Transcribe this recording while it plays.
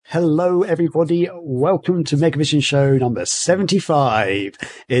Hello, everybody. Welcome to Megavision Show number 75.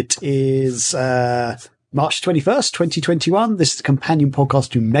 It is March 21st, 2021. This is the companion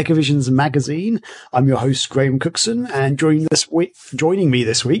podcast to Megavision's magazine. I'm your host, Graham Cookson, and joining me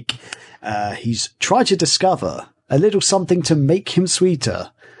this week, he's tried to discover a little something to make him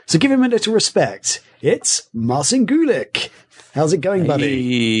sweeter. So give him a little respect. It's Marcin Gulick. How's it going,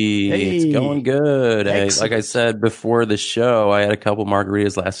 buddy? Hey, it's going good. Like I said before the show, I had a couple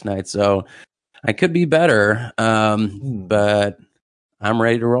margaritas last night, so I could be better, but I'm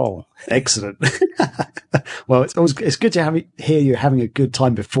ready to roll. Excellent. Well, it's good to hear you having a good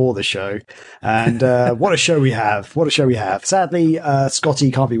time before the show. And what a show we have. Sadly, Scotty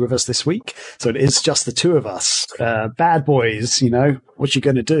can't be with us this week, so it is just the two of us. Bad boys, what you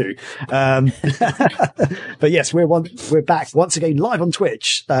going to do? But yes, we're back once again live on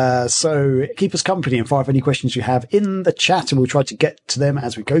Twitch. So keep us company and fire any questions you have in the chat, and we'll try to get to them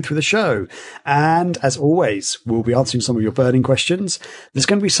as we go through the show. And as always, we'll be answering some of your burning questions. There's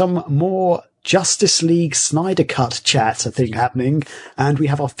going to be some more Justice League Snyder Cut chat, I think, happening. And we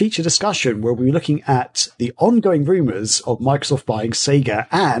have our feature discussion where we'll be looking at the ongoing rumors of Microsoft buying Sega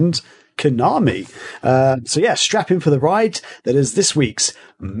and Konami. So yeah, strap in for the ride. That is this week's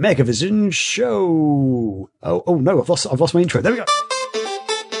Megavision Show. Oh no, I've lost my intro. There we go.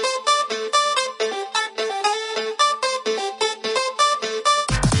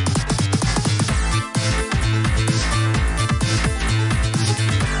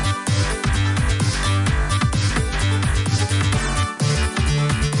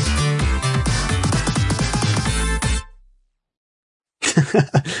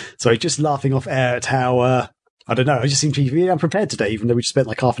 Sorry, just laughing off air at how, I don't know, I just seem to be really unprepared today, even though we just spent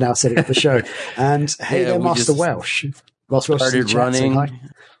like half an hour setting up the show. And hey there, Master Welsh. Master Welsh started running,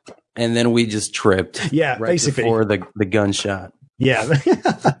 and then we just tripped. Yeah, right basically. Before the gunshot. Yeah.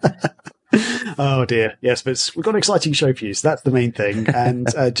 Oh dear. Yes, but we've got an exciting show for you, so that's the main thing. And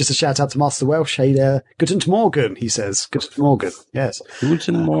just a shout out to Master Welsh. Hey there. Guten Morgen, he says. Guten Morgen. Yes.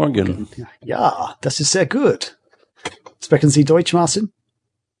 Guten Morgen. Ja, das ist sehr gut. Sprechen Sie Deutsch, Marcin?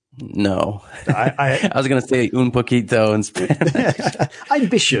 No. I was going to say un poquito in Spanish. Ein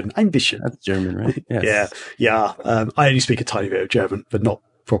bisschen. That's German, right? Yes. Yeah. I only speak a tiny bit of German, but not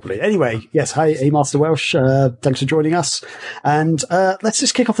properly. Anyway, yes. Hey, Master Welsh. Thanks for joining us. And let's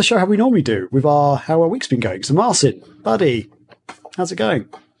just kick off the show how we normally do with how our week's been going. So, Marcin, buddy, how's it going?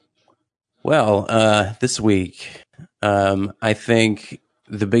 Well, this week, I think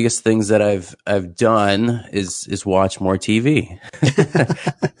the biggest things that I've done is watch more TV.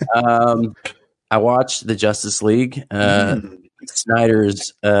 I watched the Justice League,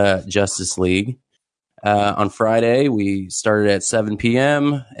 Snyder's Justice League. On Friday, we started at 7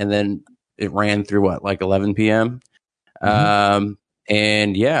 p.m. and then it ran through 11 p.m. And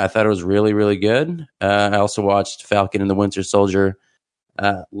yeah, I thought it was really, really good. I also watched Falcon and the Winter Soldier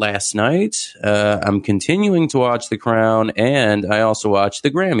last night. I'm continuing to watch The Crown, and I also watched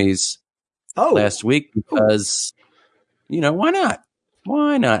the Grammys last week because, why not?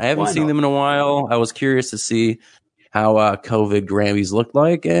 Why not? I haven't seen them in a while. I was curious to see how COVID Grammys looked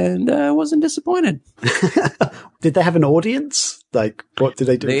like, and I wasn't disappointed. Did they have an audience? Like, what did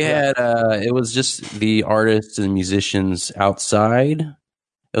they do? They had, it was just the artists and musicians outside.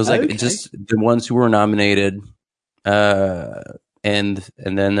 It was just the ones who were nominated, and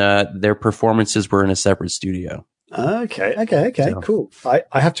then their performances were in a separate studio. Okay, so. Cool.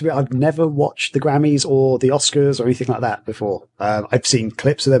 I have to be, I've never watched the Grammys or the Oscars or anything like that before. I've seen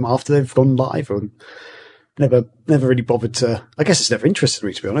clips of them after they've gone live, and never really bothered to. I guess it's never interested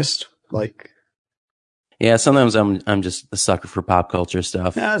me, to be honest. Yeah, sometimes I'm just a sucker for pop culture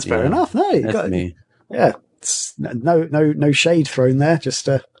stuff. Yeah, that's fair enough. No, that's me. Yeah, it's no shade thrown there. Just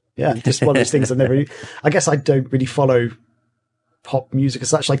just one of those things I never. I guess I don't really follow pop music as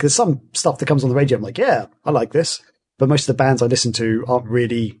such. Like, there's some stuff that comes on the radio, I'm like, yeah, I like this. But most of the bands I listen to aren't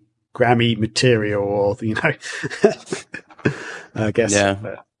really Grammy material, or, I guess. Yeah.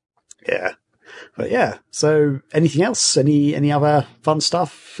 But yeah. So anything else? Any other fun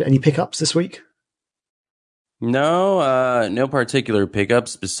stuff? Any pickups this week? No, no particular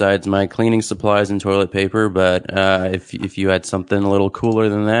pickups besides my cleaning supplies and toilet paper. But if you had something a little cooler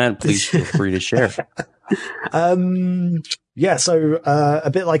than that, please feel free to share. Yeah, so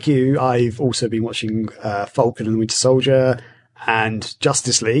a bit like you, I've also been watching Falcon and the Winter Soldier and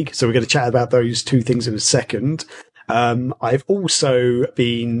Justice League. So we're going to chat about those two things in a second. I've also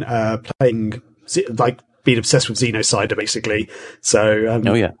been being obsessed with Xenocider, basically. So,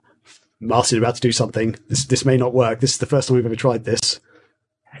 oh yeah, Marcin about to do something. This may not work. This is the first time we've ever tried this.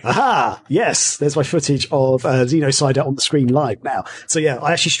 Aha! Yes, there's my footage of Xenocider on the screen live now. So yeah,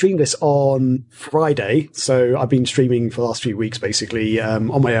 I actually streamed this on Friday. So I've been streaming for the last few weeks, basically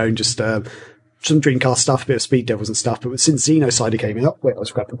on my own, just some Dreamcast stuff, a bit of Speed Devils and stuff. But since Xenocider came out, wait,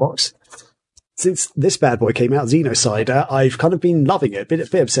 let's grab the box. Since this bad boy came out, Xenocider, I've kind of been loving it, a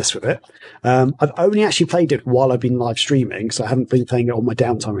bit obsessed with it. I've only actually played it while I've been live streaming, so I haven't been playing it on my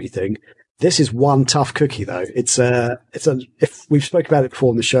downtime or anything. This is one tough cookie though. If we've spoken about it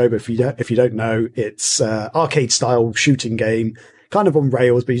before on the show, but if you don't know, it's arcade style shooting game, kind of on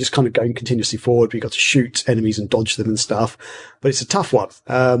rails, but you're just kind of going continuously forward. But you've got to shoot enemies and dodge them and stuff. But it's a tough one.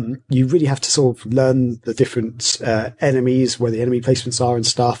 You really have to sort of learn the different enemies, where the enemy placements are and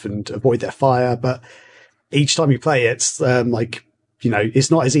stuff, and avoid their fire. But each time you play it, it's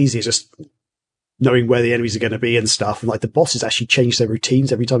it's not as easy as just knowing where the enemies are going to be and stuff. And like the bosses actually change their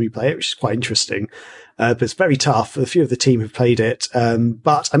routines every time you play it, which is quite interesting. But it's very tough. A few of the team have played it.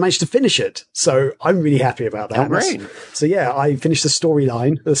 But I managed to finish it. So I'm really happy about that. Oh, great. So yeah, I finished the story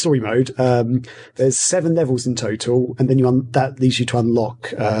mode. There's 7 levels in total. And then that leads you to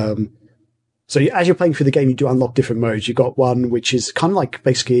unlock, as you're playing through the game, you do unlock different modes. You've got one which is kind of like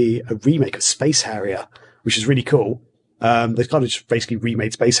basically a remake of Space Harrier, which is really cool. They kind of just basically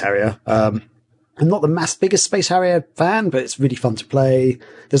remade Space Harrier. I'm not the biggest Space Harrier fan, but it's really fun to play.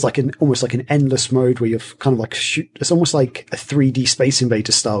 There's almost like an endless mode where you're kind of like it's almost like a 3D Space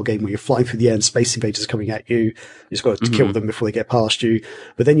Invader style game where you're flying through the air and Space Invaders are coming at you. You just got to kill them before they get past you.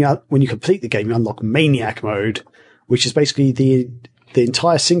 But then when you complete the game, you unlock Maniac mode, which is basically the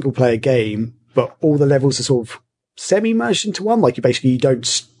entire single player game, but all the levels are sort of semi-merged into one. Like it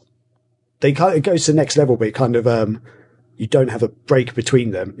goes to the next level, but it kind of, you don't have a break between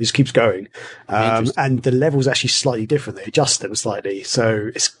them. It just keeps going. And the levels actually slightly different. They adjust them slightly.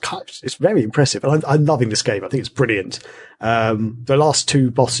 So it's very impressive. And I'm loving this game. I think it's brilliant. The last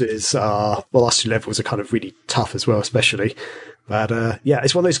two levels are kind of really tough as well, especially. But,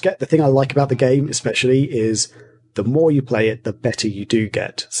 it's one of those, the thing I like about the game, especially, is the more you play it, the better you do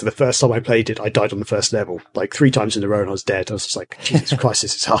get. So the first time I played it, I died on the first level, like 3 times in a row, and I was dead. I was just like, Jesus Christ,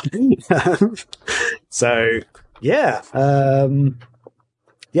 this is hard. So, yeah.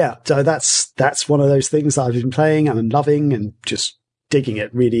 So that's one of those things that I've been playing and I'm loving and just digging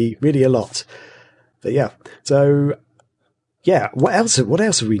it really, really a lot. But yeah. So yeah, what else are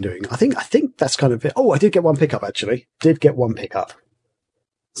we doing? I think that's kind of it. Oh, I did get one pickup actually.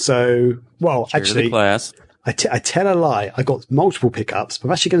 So, well, actually, class. I tell a lie. I got multiple pickups, but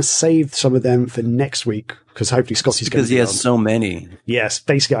I'm actually going to save some of them for next week because hopefully Scotty's going to be because he has so many. Yes,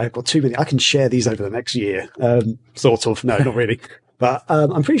 basically I've got too many. I can share these over the next year. Sort of. No, not really. But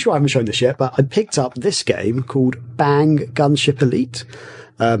I'm pretty sure I haven't shown this yet, but I picked up this game called Bang Gunship Elite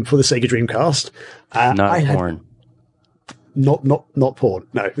for the Sega Dreamcast. Not porn. Not porn,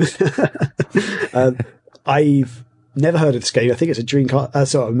 no. I've never heard of this game. I think it's a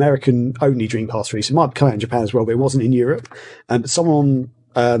Dreamcast, American only Dreamcast release. It might come out in Japan as well, but it wasn't in Europe. And someone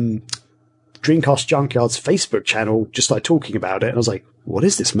on Dreamcast Junkyard's Facebook channel just started talking about it, and I was like, what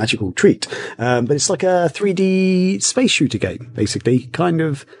is this magical treat? But it's like a 3D space shooter game, basically. Kind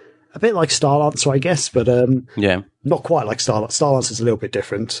of a bit like Star Lancer, I guess, but not quite like Star Lancer. Star Lancer's a little bit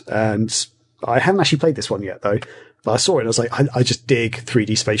different. And I haven't actually played this one yet, though. But I saw it and I was like, I just dig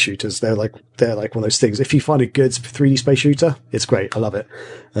 3D space shooters. They're like one of those things. If you find a good 3D space shooter, it's great. I love it.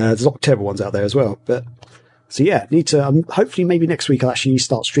 There's a lot of terrible ones out there as well. But so yeah, need to, hopefully maybe next week I'll actually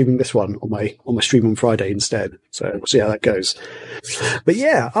start streaming this one on my stream on Friday instead. So we'll see how that goes. But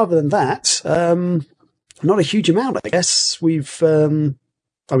yeah, other than that, not a huge amount, I guess. Should we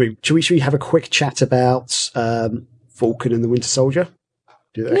have a quick chat about, Vulcan and the Winter Soldier?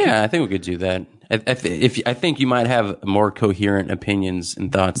 Yeah, I think we could do that. I think you might have more coherent opinions and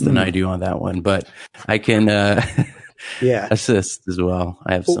thoughts than I do on that one, but I can assist as well.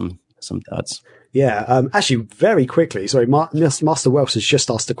 I have some thoughts. Yeah, actually, very quickly. Sorry, Master Welsh has just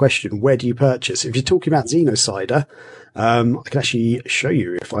asked the question: where do you purchase? If you're talking about Xenocider, I can actually show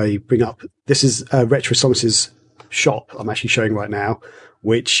you if I bring up. This is Retro Somus's shop. I'm actually showing right now,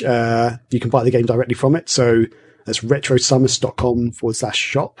 which you can buy the game directly from it. So. That's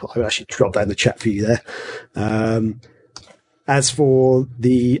retrosummers.com/shop. I will actually drop that in the chat for you there. As for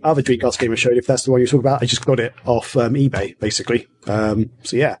the other Dreamcast game I showed, if that's the one you're talking about, I just got it off eBay, basically. So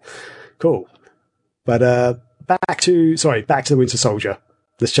yeah, cool. But back to the Winter Soldier.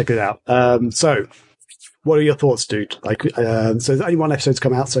 Let's check it out. So what are your thoughts, dude? Like, so there's only one episode's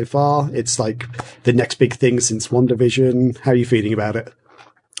come out so far. It's like the next big thing since WandaVision. How are you feeling about it?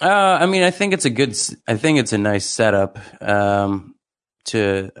 I think it's a nice setup.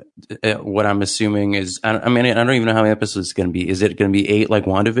 to what I'm assuming is, I mean, I don't even know how many episodes it's going to be. Is it going to be 8 like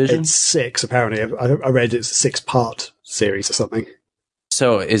WandaVision? It's 6, apparently. I read it's a 6-part series or something.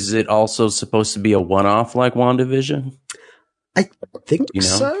 So is it also supposed to be a one-off like WandaVision? I think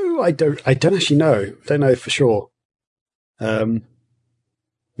so. I don't actually know. Don't know for sure. Yeah,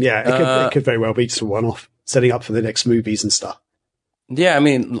 it could very well be just a one-off, setting up for the next movies and stuff. Yeah, I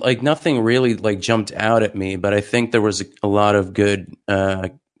mean, like nothing really like jumped out at me, but I think there was a lot of good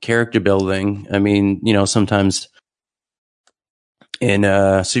character building. I mean, you know, sometimes in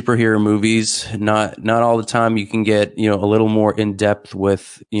superhero movies, not all the time you can get, you know, a little more in depth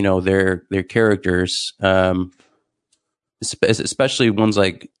with, you know, their characters, especially ones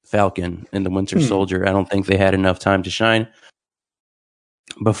like Falcon and the Winter Soldier. I don't think they had enough time to shine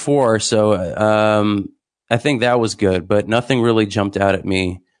before, so I think that was good, but nothing really jumped out at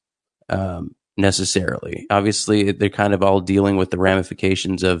me necessarily. Obviously, they're kind of all dealing with the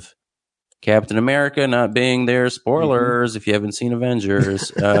ramifications of Captain America not being there. Spoilers if you haven't seen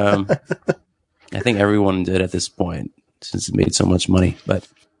Avengers. I think everyone did at this point since it made so much money. But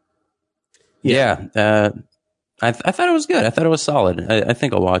yeah, I thought it was good. I thought it was solid. I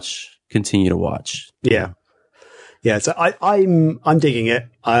think I'll continue to watch. Yeah. Yeah, so I'm digging it.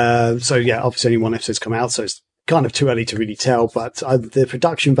 So yeah, obviously only one episode's come out, so it's kind of too early to really tell. But the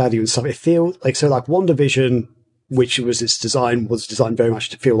production value and stuff, it feels like like WandaVision, which was designed very much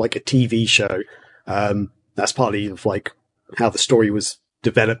to feel like a TV show. That's partly of like how the story was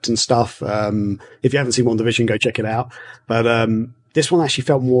developed and stuff. If you haven't seen WandaVision, go check it out. But this one actually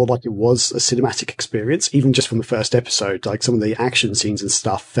felt more like it was a cinematic experience, even just from the first episode. Like some of the action scenes and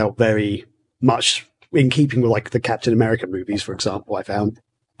stuff felt very much in keeping with like the Captain America movies, for example, I found.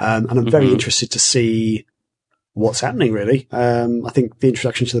 And I'm very interested to see what's happening, really. I think the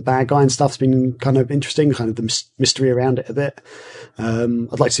introduction to the bad guy and stuff's been kind of interesting, kind of the mystery around it a bit.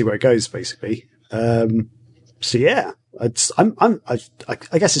 I'd like to see where it goes, basically. So yeah, I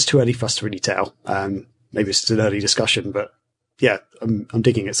guess it's too early for us to really tell. Maybe it's an early discussion, but yeah, I'm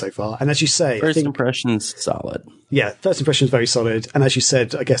digging it so far. And as you say, first impression's solid. Yeah, first impression is very solid. And as you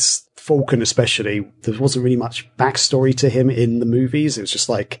said, I guess Falcon especially, there wasn't really much backstory to him in the movies. It was just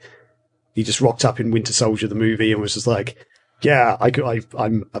like, he just rocked up in Winter Soldier, the movie, and was just like, yeah,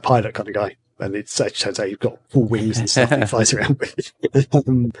 I'm a pilot kind of guy. And it turns out you've got full wings and stuff he flies around with.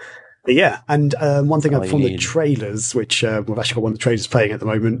 But yeah, and one thing from the trailers, which we've actually got one of the trailers playing at the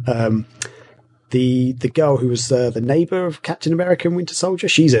moment, the girl who was the neighbor of Captain America and Winter Soldier,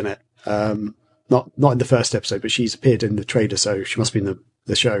 she's in it. Not in the first episode, but she's appeared in the trailer, so she must be in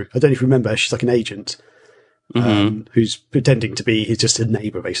the show. I don't know if you remember, she's like an agent who's pretending to be just a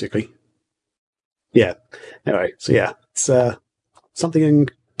neighbor, basically. Yeah. Anyway, so yeah, it's something I'm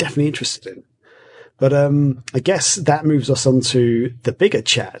definitely interested in. But I guess that moves us on to the bigger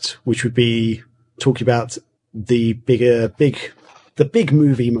chat, which would be talking about the big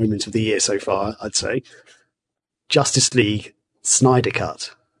movie moment of the year so far, I'd say. Justice League Snyder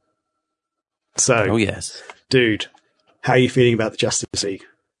Cut. So, oh yes, dude, how are you feeling about the Justice League?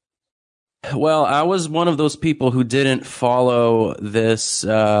 Well, I was one of those people who didn't follow this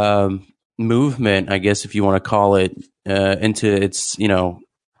movement, I guess, if you want to call it, into its,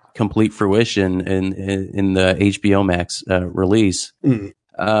 complete fruition in the HBO Max release.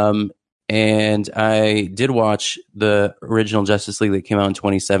 And I did watch the original Justice League that came out in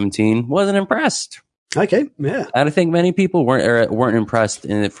 2017. Wasn't impressed. Okay, yeah. I think many people weren't impressed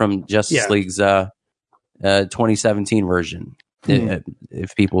from Justice League's 2017 version.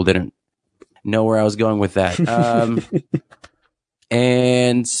 If people didn't know where I was going with that,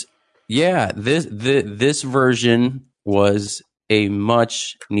 and yeah, this version was a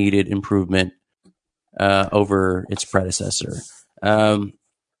much needed improvement over its predecessor.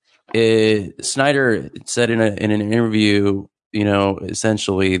 Snyder said in an interview,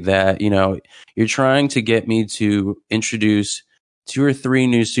 essentially that, you're trying to get me to introduce 2 or 3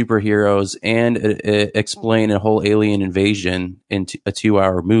 new superheroes and explain a whole alien invasion into a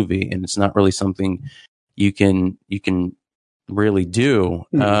 2-hour movie. And it's not really something you can really do.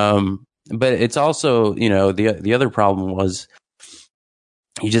 But it's also, the other problem was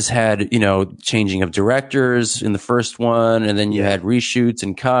you just had, changing of directors in the first one, and then you had reshoots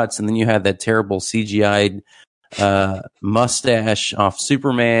and cuts, and then you had that terrible CGI'd mustache off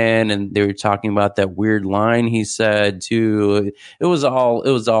Superman, and they were talking about that weird line he said too. It was all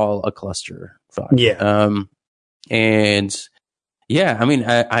a cluster fuck. And yeah, I mean,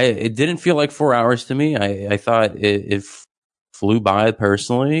 it didn't feel like 4 hours to me. I thought it flew by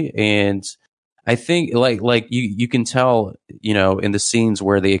personally, and I think like you can tell, in the scenes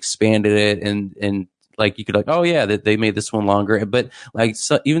where they expanded it and like you could like, oh yeah, that they made this one longer. But like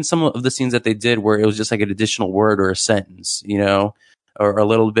even some of the scenes that they did where it was just like an additional word or a sentence, you know, or a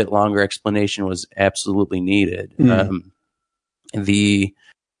little bit longer explanation was absolutely needed. The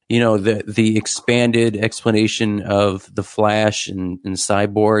expanded explanation of the Flash and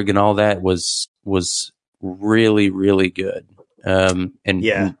Cyborg and all that was really, really good. And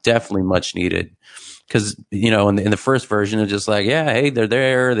definitely much needed. Because, you know, in the first version, it's just like, yeah, hey, they're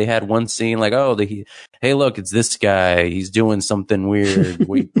there. They had one scene like, oh, hey, look, it's this guy. He's doing something weird.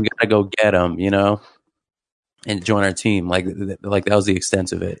 we got to go get him, you know, and join our team. Like that was the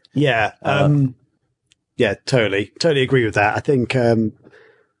extent of it. Yeah. Yeah, totally agree with that. I think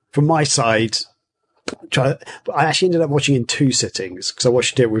from my side, I actually ended up watching in 2 sittings because I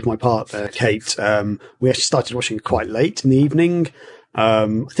watched it with my partner, Kate. We actually started watching it quite late in the evening. I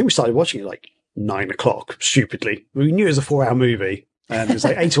think we started watching it like 9 o'clock, stupidly. We knew it was a 4-hour movie. And it was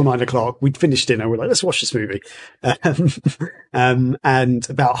like 8 or 9 o'clock. We'd finished dinner. We're like, let's watch this movie. And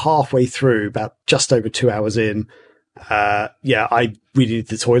about halfway through, about just over 2 hours in, I really needed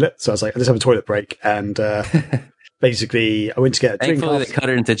the toilet. So I was like, let's have a toilet break. And, basically, I went to get a drink. Thankfully, they cut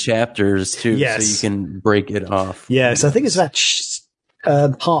it into chapters too, so you can break it off. Yeah, so I think it's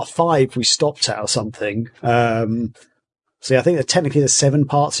about part 5 we stopped at or something. So I think that technically there's 7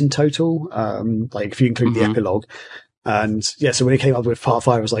 parts in total, like if you include the epilogue. And yeah, so when it came up with part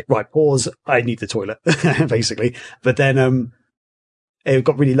 5, I was like, right, pause. I need the toilet, basically. But then it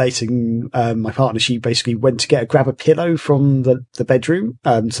got really late, and my partner, she basically went to grab a pillow from the bedroom,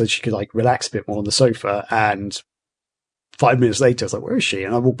 so she could like relax a bit more on the sofa. And 5 minutes later, I was like, where is she?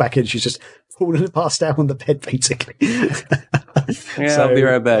 And I walked back in, she's just fallen passed out on the bed, basically. So, I'll be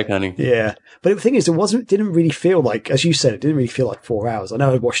right back, honey. Yeah. But the thing is, didn't really feel like, as you said, it didn't really feel like 4 hours. I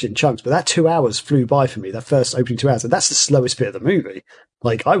know I watched it in chunks, but that 2 hours flew by for me, that first opening 2 hours. And that's the slowest bit of the movie.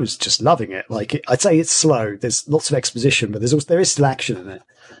 Like, I was just loving it. Like, I'd say it's slow. There's lots of exposition, but there is still action in it.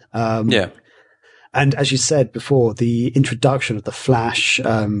 And as you said before, the introduction of the Flash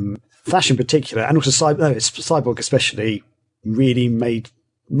in particular, and also Cyborg especially, really made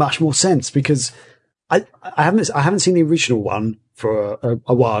much more sense because I haven't seen the original one for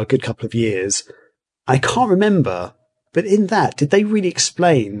a while, a good couple of years. I can't remember, but in that, did they really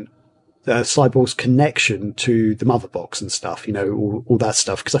explain Cyborg's connection to the Mother Box and stuff? You know, all that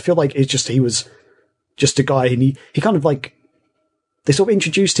stuff. Because I feel like he was just a guy, and he kind of like, they sort of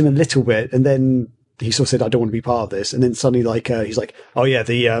introduced him a little bit, and then he sort of said, I don't want to be part of this. And then suddenly, like, he's like, oh yeah,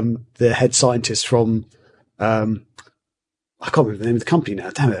 the head scientist from, I can't remember the name of the company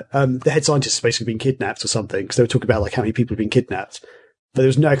now, damn it. The head scientist has basically been kidnapped or something, because they were talking about like how many people have been kidnapped. But there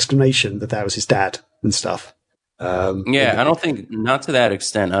was no explanation that was his dad and stuff. I don't think, not to that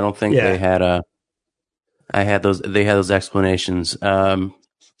extent. I don't think they had they had those explanations.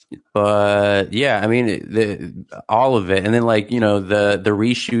 But yeah, I mean, all of it. And then like, you know, the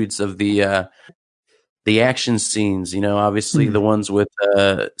reshoots of the action scenes, you know, obviously the ones with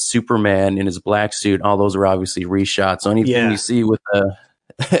Superman in his black suit, all those are obviously reshots. So anything you see with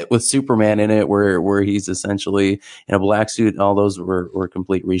with Superman in it, where he's essentially in a black suit, all those were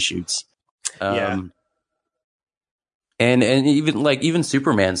complete reshoots. And even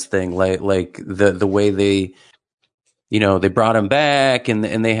Superman's thing, like the way they, you know, they brought him back and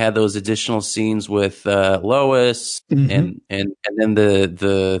they had those additional scenes with Lois and then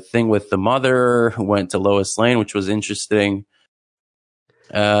the thing with the mother who went to Lois Lane, which was interesting.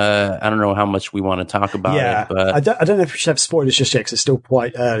 I don't know how much we want to talk about it, but I don't know if we should have spoilers just yet because it's still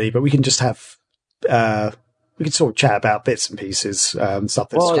quite early, but we can just have, we can sort of chat about bits and pieces, stuff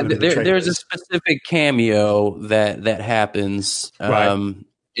that's kind of there's a specific cameo that happens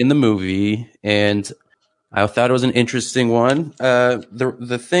in the movie, and I thought it was an interesting one.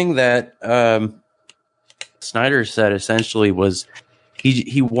 The thing that Snyder said essentially was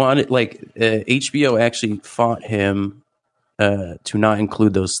he wanted, like, HBO actually fought him to not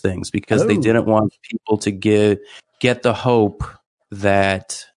include those things because they didn't want people to get the hope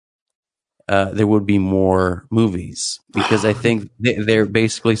that there would be more movies, because I think they're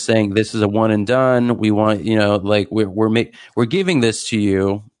basically saying this is a one and done. We want, you know, like we're giving this to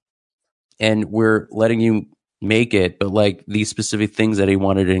you and we're letting you make it, but like these specific things that he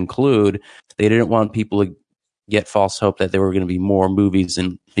wanted to include, they didn't want people to get false hope that there were going to be more movies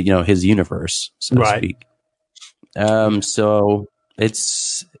in, you know, his universe, so to speak. So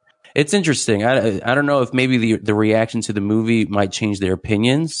it's interesting. I don't know if maybe the reaction to the movie might change their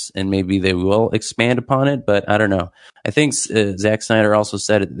opinions and maybe they will expand upon it, but I don't know. I think Zack Snyder also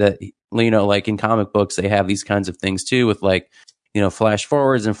said that, you know, like in comic books, they have these kinds of things too with, like, you know, flash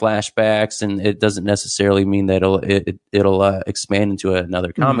forwards and flashbacks, and it doesn't necessarily mean that it'll expand into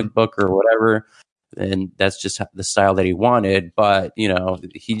another comic book or whatever. and that's just the style that he wanted. But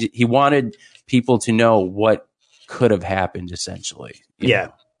he wanted people to know what could have happened, essentially. Yeah,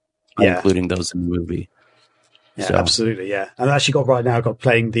 including those in the movie. Yeah, so. Absolutely. Yeah, and I actually got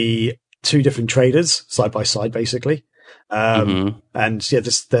playing the two different trailers side by side, basically. And yeah,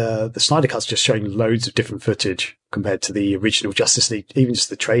 the Snyder Cut's just showing loads of different footage compared to the original Justice League, even just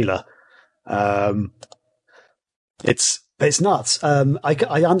the trailer. It's nuts.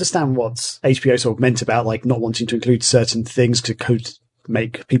 I understand what HBO sort of meant about like not wanting to include certain things to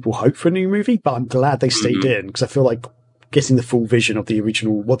make people hope for a new movie, but I'm glad they stayed in, because I feel like getting the full vision of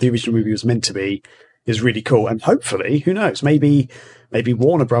what the original movie was meant to be is really cool. And hopefully, who knows, maybe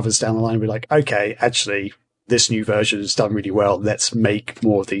Warner Brothers down the line will be like, okay, actually, this new version has done really well. Let's make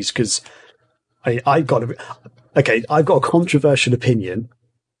more of these. Because I've got a controversial opinion,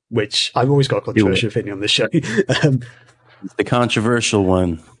 which I've always got a controversial opinion on this show. The controversial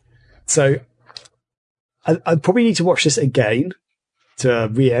one. So I probably need to watch this again to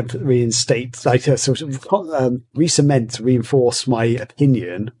reinstate, like to sort of reinforce my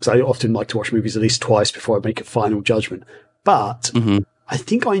opinion, because I often like to watch movies at least twice before I make a final judgment. But I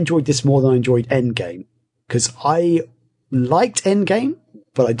think I enjoyed this more than I enjoyed Endgame, because I liked Endgame,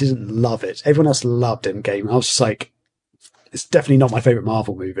 but I didn't love it. Everyone else loved Endgame. I was just like, it's definitely not my favorite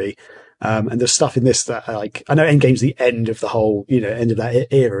Marvel movie. And there's stuff in this that I know Endgame's the end of the whole, end of that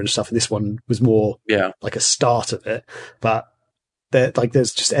era and stuff. And this one was more like a start of it. But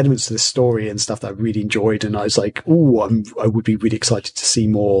there's just elements to the story and stuff that I really enjoyed. And I was like, I would be really excited to see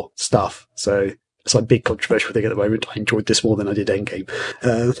more stuff. So it's like a big controversial thing at the moment. I enjoyed this more than I did Endgame.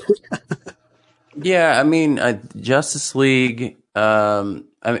 Yeah, I mean, Justice League,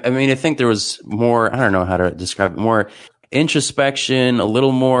 I think there was more, I don't know how to describe it, more introspection, a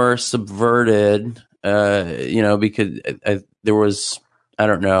little more subverted, because there was, I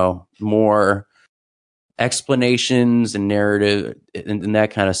don't know, more explanations and narrative and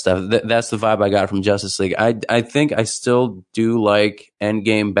that kind of stuff. That's the vibe I got from Justice League. I think I still do like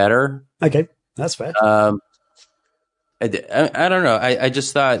Endgame better. Okay, that's fair. I don't know. I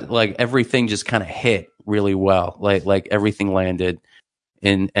just thought like everything just kind of hit really well. Like everything landed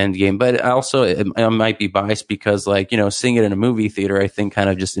in Endgame. But also I might be biased because seeing it in a movie theater, I think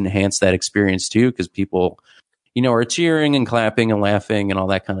kind of just enhanced that experience too, because people, are cheering and clapping and laughing and all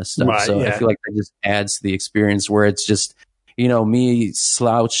that kind of stuff. Right, so I feel like that just adds to the experience, where it's just, me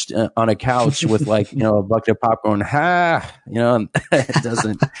slouched on a couch with a bucket of popcorn.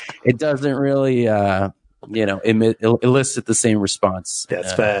 It doesn't really, elicit the same response.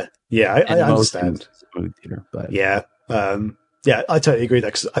 That's fair. Yeah, I understand. Movie theater, but yeah, I totally agree.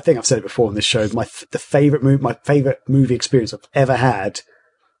 Because I think I've said it before on this show. My favorite movie experience I've ever had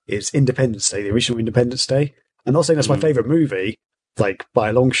is Independence Day, the original Independence Day. I'm not saying that's my favorite movie, like by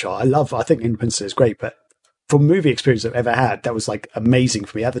a long shot. I think Independence Day is great, but for movie experience I've ever had, that was like amazing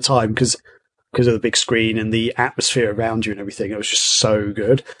for me at the time because of the big screen and the atmosphere around you and everything. It was just so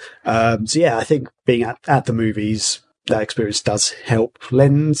good. So yeah, I think being at the movies, that experience does help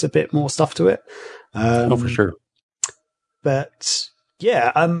lend a bit more stuff to it. For sure. But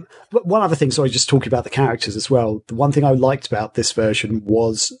yeah, one other thing, sorry, just talking about the characters as well. The one thing I liked about this version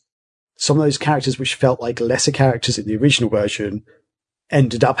was some of those characters which felt like lesser characters in the original version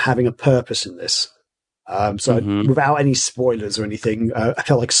ended up having a purpose in this. Without any spoilers or anything, I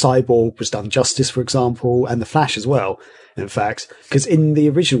felt like Cyborg was done justice, for example, and the Flash as well, in fact, because in the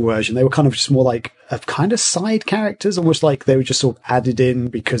original version, they were kind of just more like kind of side characters, almost like they were just sort of added in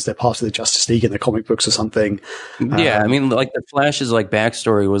because they're part of the Justice League in the comic books or something. Yeah, the Flash's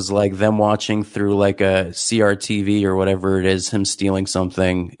backstory was like them watching through like a CRTV or whatever it is, him stealing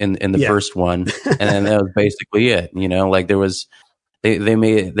something in the first one, and then that was basically it. There was.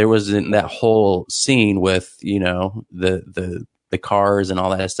 There wasn't that whole scene with, the cars and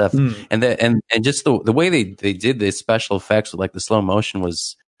all that stuff. And just the way they did the special effects with like the slow motion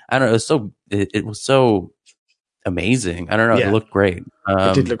was, I don't know, it was so amazing. I don't know. It looked great.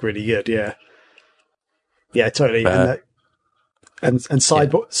 It did look really good. Yeah. Yeah, totally. And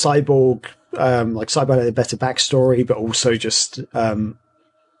Cyborg, Cyborg had a better backstory, but also just,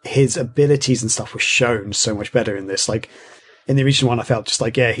 his abilities and stuff were shown so much better in this. Like, in the original one, I felt just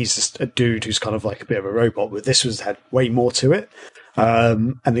like, he's just a dude who's kind of like a bit of a robot, but this had way more to it.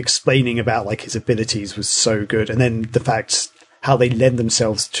 And explaining about like his abilities was so good. And then the fact how they lend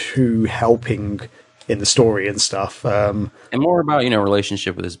themselves to helping in the story and stuff. And more about,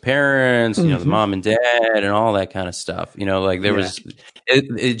 relationship with his parents, the mom and dad and all that kind of stuff. There was,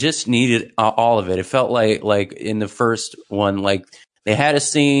 it just needed all of it. It felt like in the first one, like they had a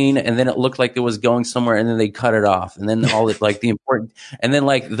scene and then it looked like it was going somewhere and then they cut it off. And then all the, like the important, and then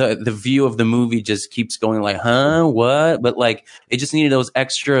like the view of the movie just keeps going like, huh, what? But like, it just needed those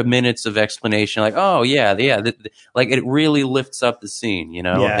extra minutes of explanation. Like, oh yeah. Like it really lifts up the scene, you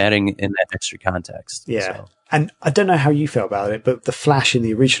know, adding in that extra context. Yeah. So. And I don't know how you felt about it, but the Flash in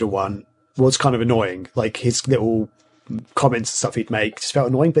the original one was kind of annoying. Like his little comments and stuff he'd make just felt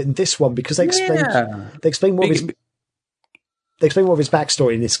annoying. But in this one, because they explain more of his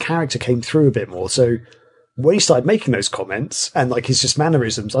backstory and his character came through a bit more. So when he started making those comments and like his just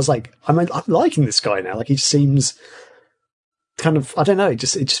mannerisms, I was like, I'm liking this guy now. Like he just seems kind of, I don't know, it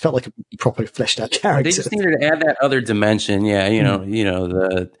just felt like a proper fleshed out character. They just needed to add that other dimension. Yeah. You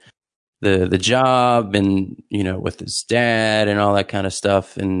know, the job and, you know, with his dad and all that kind of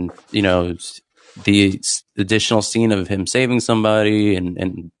stuff. And, you know, the additional scene of him saving somebody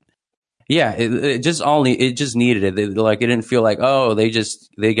and yeah, it just needed it. Like, it didn't feel like, oh, they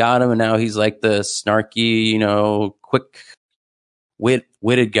got him and now he's like the snarky, you know,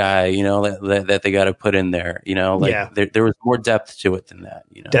 witted guy, you know, that they got to put in there, you know, like there was more depth to it than that,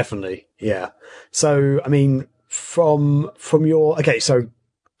 you know. Definitely. Yeah. So, I mean, from so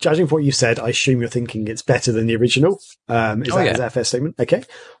judging from what you said, I assume you're thinking it's better than the original. Is that a fair statement? Okay.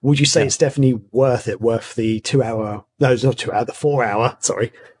 Would you say it's definitely worth the 4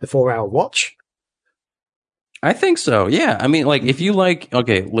 hour watch? I think so. Yeah. I mean, like if you like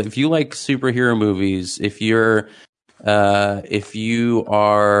superhero movies, if you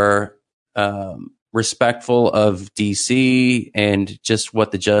are respectful of DC and just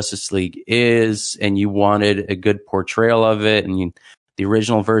what the Justice League is, and you wanted a good portrayal of it, and the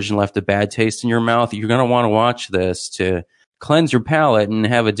original version left a bad taste in your mouth, you're going to want to watch this to cleanse your palate and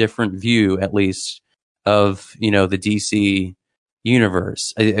have a different view, at least, of, you know, the DC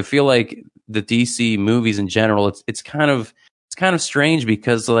universe. I feel like the DC movies in general, it's kind of strange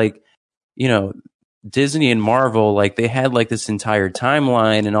because, like, you know, Disney and Marvel, like, they had like this entire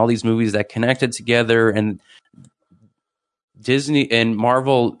timeline and all these movies that connected together, and Disney and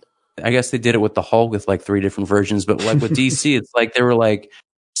Marvel, I guess they did it with the Hulk with like 3 different versions, but like with DC, it's like there were like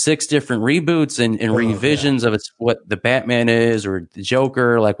 6 different reboots and revisions of what the Batman is or the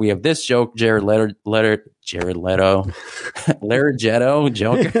Joker. Like we have this joke, Jared Leto, Joker.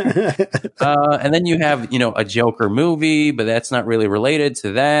 And then you have, you know, a Joker movie, but that's not really related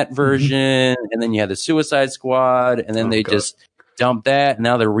to that version. And then you have the Suicide Squad, and then just dumped that.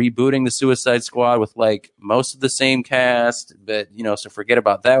 Now they're rebooting the Suicide Squad with like most of the same cast, but you know, so forget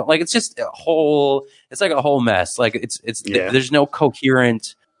about that. Like it's just it's like a whole mess. Like there's no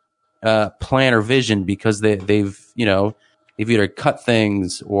coherent plan or vision because they've either cut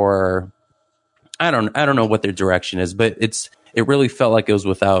things or I don't know what their direction is, but it really felt like it was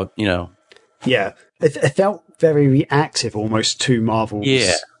without, you know. Yeah, it felt very reactive almost to Marvel's.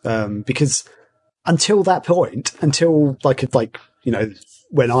 Yeah, because until that point, you know,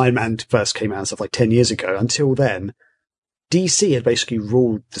 when Iron Man first came out and stuff like 10 years ago, until then, DC had basically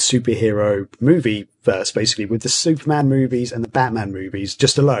ruled the superhero movie verse, basically, with the Superman movies and the Batman movies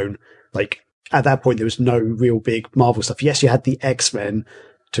just alone. Like, at that point, there was no real big Marvel stuff. Yes, you had the X-Men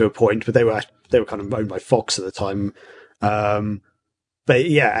to a point, but they were kind of owned by Fox at the time. But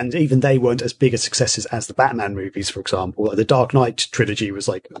yeah, and even they weren't as big a successes as the Batman movies, for example. Like the Dark Knight trilogy was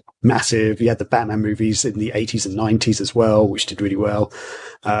like massive. You had the Batman movies in the 80s and 90s as well, which did really well.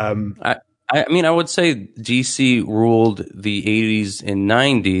 I mean, I would say DC ruled the 80s and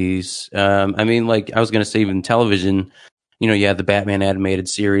 90s. I mean, like I was going to say even television, you know, you had the Batman animated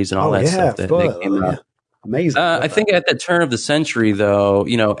series and all that stuff that came out. Amazing. I think at the turn of the century, though,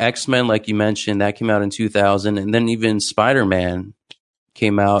 you know, X-Men, like you mentioned, that came out in 2000, and then even Spider-Man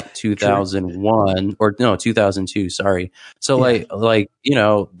came out 2001 or no 2002. Sorry. So like you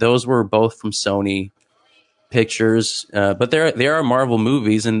know, those were both from Sony Pictures, but they are Marvel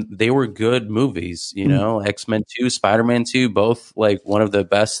movies, and they were good movies. You know, X-Men 2, Spider-Man 2, both like one of the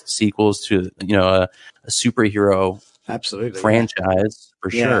best sequels to, you know, a superhero franchise. For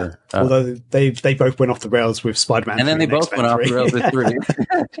sure. Although they both went off the rails with Spider-Man. And then they both went off the rails with 3.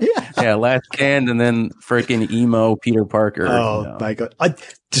 Yeah, Last Stand and then freaking emo Peter Parker. Oh my God. I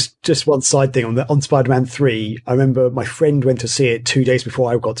just one side thing on Spider-Man 3. I remember my friend went to see it 2 days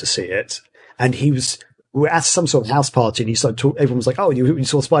before I got to see it. And we were at some sort of house party and he started talking. Everyone was like, "Oh, you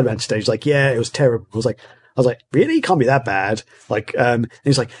saw Spider-Man today?" He's like, "Yeah, it was terrible." I was like, really? It can't be that bad. Like, and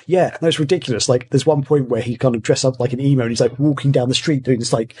he's like, yeah, no, it's ridiculous. Like, there's one point where he kind of dressed up like an emo and he's like walking down the street doing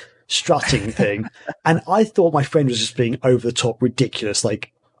this like strutting thing. And I thought my friend was just being over the top ridiculous.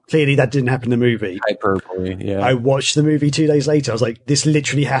 Like, clearly that didn't happen in the movie. Hyperbole, yeah. I watched the movie 2 days later. I was like, this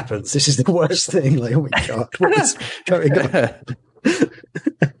literally happens. This is the worst thing. Like, oh my God, what is going on?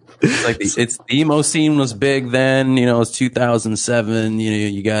 It's like it's the emo scene was big then, it's 2007.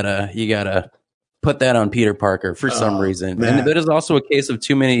 You gotta put that on Peter Parker for some reason. Man. And it is also a case of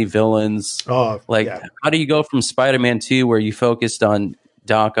too many villains. How do you go from Spider-Man 2 where you focused on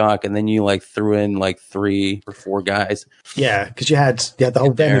Doc Ock and then you threw in 3 or 4 guys? Yeah, because you had the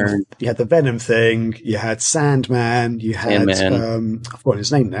whole Venom. You had the Venom thing. You had Sandman. You had I've forgotten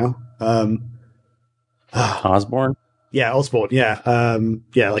his name now. Osborn. Yeah, Osborn. Yeah,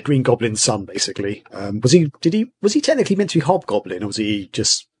 like Green Goblin's son, basically. Was he technically meant to be Hobgoblin, or was he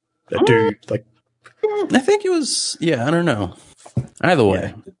just a dude? I think it was. Yeah, I don't know. Either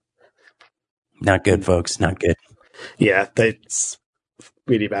way, not good, folks. Not good. Yeah, it's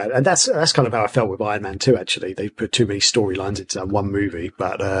really bad, and that's kind of how I felt with Iron Man 2. Actually, they put too many storylines into one movie,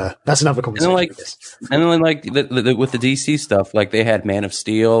 but that's another conversation. And then with the DC stuff, they had Man of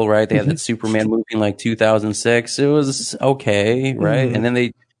Steel, right? They had that Superman movie in 2006. It was okay, right? And then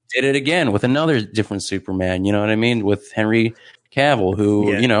they did it again with another different Superman. You know what I mean? With Henry Cavill,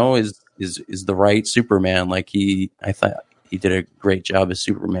 who is the right Superman. I thought he did a great job as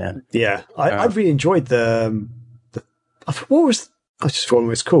Superman. Yeah, I really enjoyed the what was. I just forgot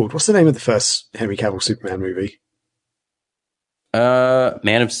what it's called. What's the name of the first Henry Cavill Superman movie?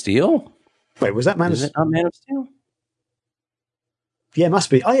 Man of Steel? Wait, was that Man of Steel? Is it not Man of Steel? Yeah, it must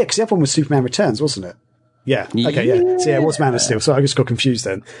be. Oh, yeah, because the other one was Superman Returns, wasn't it? Yeah. Okay, yeah. So, yeah, it was Man of Steel. So I just got confused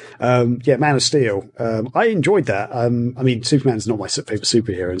then. Yeah, Man of Steel. I enjoyed that. I mean, Superman's not my favorite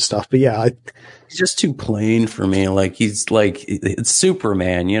superhero and stuff, but yeah, he's just too plain for me. It's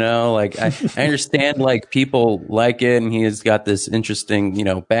Superman, I understand, people like it, and he's got this interesting,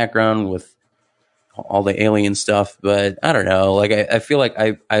 background with all the alien stuff, but I don't know. I feel like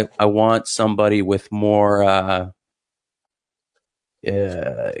I want somebody with more,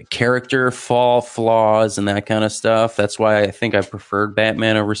 character flaws and that kind of stuff. That's why I think I preferred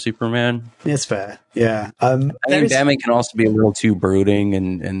Batman over Superman. It's fair. Yeah. I think Batman can also be a little too brooding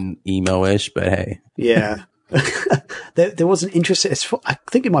and emo-ish, but hey. Yeah. there was an interesting, I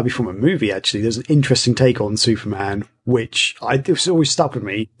think it might be from a movie actually. There's an interesting take on Superman, which it's always stuck with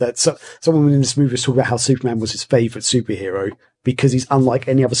me, that someone in this movie was talking about how Superman was his favorite superhero because he's unlike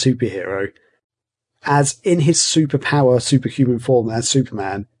any other superhero. As in his superpower, superhuman form as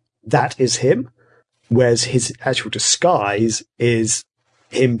Superman, that is him. Whereas his actual disguise is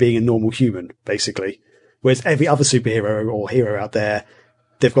him being a normal human, basically. Whereas every other superhero or hero out there,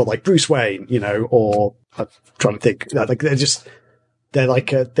 they've got Bruce Wayne, or I'm trying to think,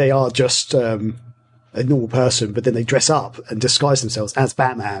 they are just a normal person, but then they dress up and disguise themselves as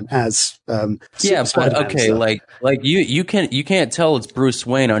Batman, as Spider-Man. Okay, you can't tell it's Bruce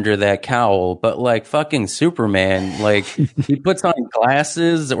Wayne under that cowl, but fucking Superman, he puts on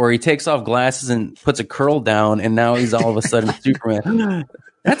glasses or he takes off glasses and puts a curl down, and now he's all of a sudden Superman.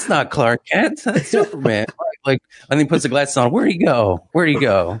 That's not Clark Kent. That's Superman. And he puts the glasses on. Where'd he go?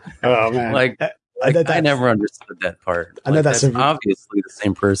 Oh man. I never understood that part. I know that's obviously the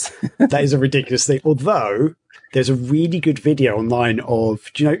same person. That is a ridiculous thing. Although there's a really good video online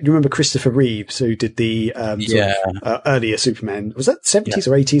of, do you remember Christopher Reeves, who did the earlier Superman? Was that 70s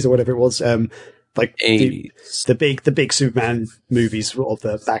or 80s or whatever it was? 80s. The big Superman movies of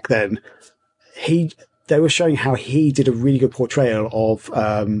the back then. They were showing how he did a really good portrayal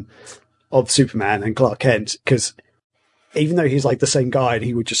of Superman and Clark Kent, because even though he's the same guy and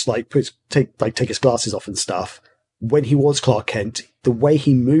he would just take his glasses off and stuff, when he was Clark Kent, the way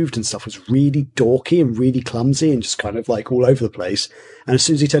he moved and stuff was really dorky and really clumsy and just kind of all over the place. And as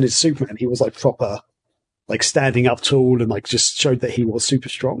soon as he turned into Superman, he was proper, standing up tall and just showed that he was super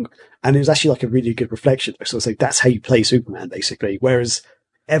strong. And it was actually a really good reflection. So it's that's how you play Superman, basically. Whereas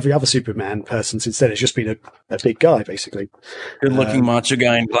every other Superman person since then has just been a big guy, basically. Good-looking macho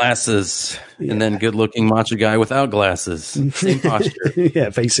guy in glasses, and then good-looking macho guy without glasses. Same posture. Yeah,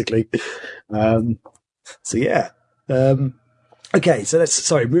 basically. Okay,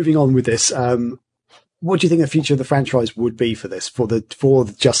 so moving on with this. What do you think the future of the franchise would be for this, for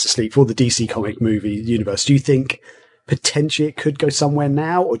the Justice League, for the DC comic movie universe? Do you think potentially it could go somewhere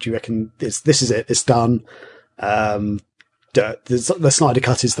now, or do you reckon this is it, it's done? The Snyder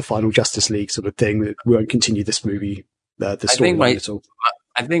Cut is the final Justice League sort of thing, that won't continue this movie, the storyline at all.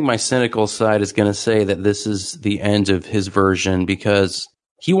 I think my cynical side is going to say that this is the end of his version, because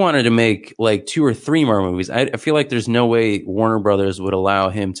he wanted to make 2 or 3 more movies. I feel like there's no way Warner Brothers would allow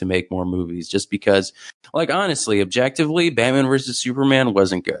him to make more movies, just because, honestly, objectively, Batman vs. Superman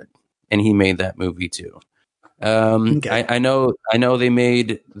wasn't good, and he made that movie too. Okay. I know they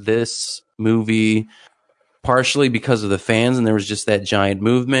made this movie partially because of the fans, and there was just that giant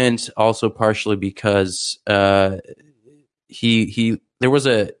movement. Also partially because there was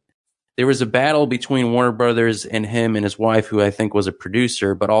a battle between Warner Brothers and him and his wife, who I think was a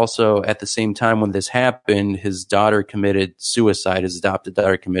producer, but also at the same time when this happened, his daughter committed suicide. His adopted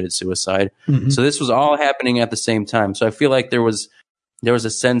daughter committed suicide. Mm-hmm. So this was all happening at the same time. So I feel like there was a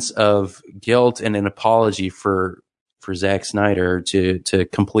sense of guilt and an apology for Zack Snyder to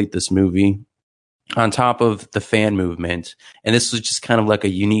complete this movie on top of the fan movement. And this was just kind of like a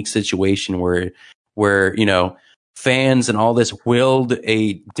unique situation where, you know, fans and all this willed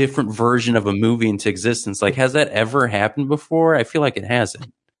a different version of a movie into existence. Like, has that ever happened before? I feel like it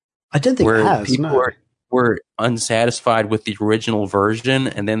hasn't. I don't think it has. People were unsatisfied with the original version,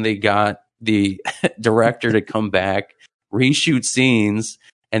 and then they got the director to come back, reshoot scenes,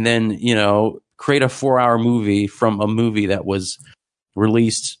 and then, you know, create a 4-hour movie from a movie that was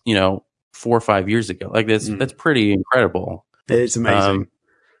released, you know, 4 or 5 years ago. Like, that's pretty incredible. It's amazing.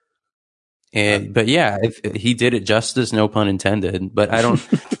 But yeah, if he did it justice, no pun intended. But I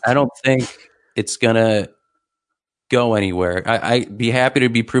don't think it's gonna go anywhere. I'd be happy to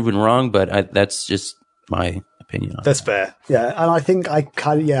be proven wrong, but that's just my opinion. That's fair. Yeah, and I think I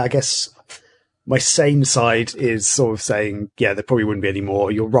guess my sane side is sort of saying, yeah, there probably wouldn't be any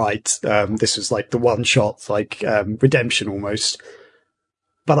more. You're right. This was like the one shot, like redemption almost.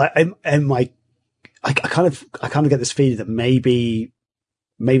 But I kind of get this feeling that maybe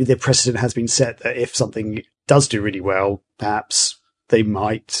the precedent has been set that if something does do really well, perhaps they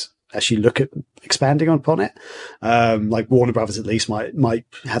might actually look at expanding upon it. Like Warner Brothers at least might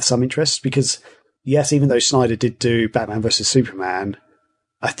have some interest, because yes, even though Snyder did do Batman vs Superman,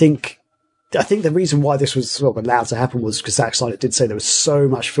 I think the reason why this was sort of allowed to happen was because Zack Snyder did say there was so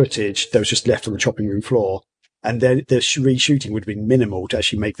much footage that was just left on the chopping room floor, and then the reshooting would have been minimal to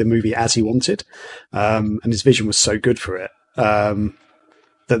actually make the movie as he wanted. And his vision was so good for it.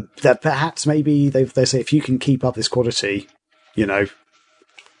 That perhaps maybe they say, if you can keep up this quality, you know,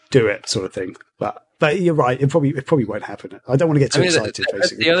 do it, sort of thing. But you're right, it probably won't happen. I don't want to get too excited.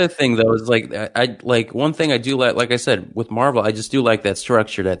 Basically, the other thing though is I like one thing I do like I said with Marvel, I just do like that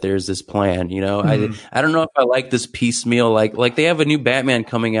structure, that there's this plan. You know, I don't know if I like this piecemeal. Like they have a new Batman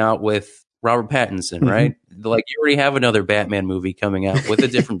coming out with Robert Pattinson, right? Like, you already have another Batman movie coming out with a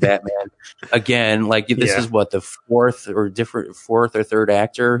different Batman. Again, like, this is what, the fourth or third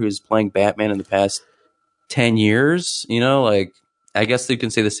actor who's playing Batman in the past 10 years, you know? Like, I guess they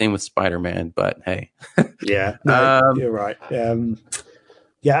can say the same with Spider-Man, but hey. Yeah, no, you're right.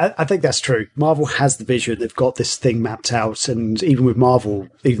 Yeah, I think that's true. Marvel has the vision. They've got this thing mapped out. And even with Marvel,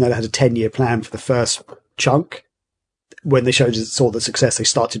 even though they had a 10-year plan for the first chunk, when they saw the success, they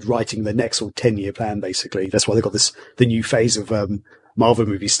started writing the next 10-year plan, basically. That's why they got the new phase of Marvel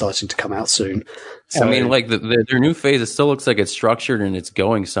movies starting to come out soon. So, I mean, like, their new phase, it still looks like it's structured and it's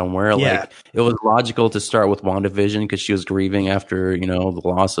going somewhere. Yeah. Like, it was logical to start with WandaVision because she was grieving after, you know, the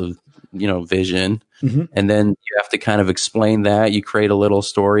loss of, you know, Vision. Mm-hmm. And then you have to kind of explain that. You create a little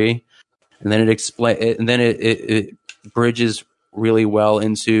story, and then it bridges really well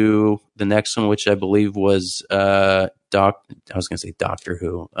into the next one, which I believe was I was going to say Doctor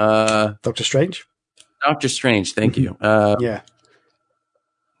Who. Doctor Strange? Doctor Strange, thank you. Yeah.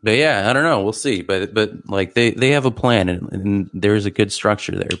 But yeah, I don't know. We'll see. But like they have a plan, and there's a good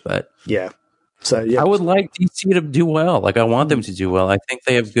structure there. But yeah. So yeah, I would like DC to do well. Like, I want them to do well. I think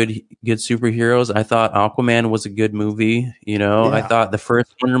they have good superheroes. I thought Aquaman was a good movie. You know, I thought the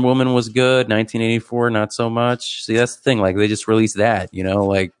first Wonder Woman was good. 1984, not so much. See, that's the thing. Like, they just released that. You know,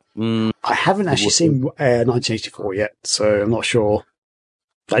 like. I haven't actually seen 1984 yet, so I'm not sure.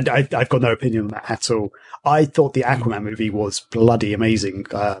 I've got no opinion on that at all. I thought the Aquaman movie was bloody amazing.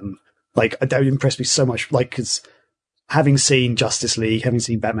 Like, that impressed me so much. Like, because having seen Justice League, having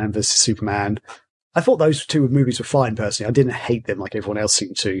seen Batman vs Superman, I thought those two movies were fine. Personally, I didn't hate them like everyone else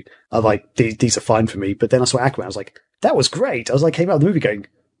seemed to. I like these are fine for me. But then I saw Aquaman, I was like, that was great. I was like, came out of the movie going,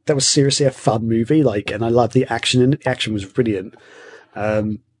 that was seriously a fun movie. Like, and I loved the action, and the action was brilliant.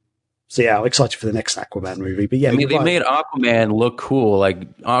 So yeah, I'm excited for the next Aquaman movie. But yeah, I mean, they made Aquaman look cool.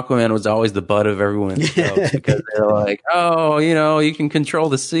 Like, Aquaman was always the butt of everyone's jokes because they're like, oh, you know, you can control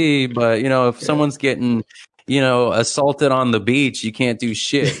the sea, but, you know, if someone's getting, you know, assaulted on the beach, you can't do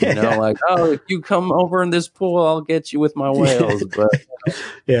shit. You know, like, oh, if you come over in this pool, I'll get you with my whales. But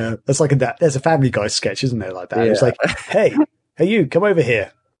yeah, that's like there's a Family Guy sketch, isn't there? Like that. Yeah. It's like, hey, you come over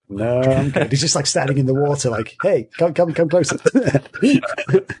here. No, I'm good. He's just like standing in the water, like, hey, come closer.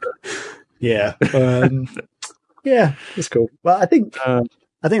 Yeah. Yeah, it's cool. Well, I think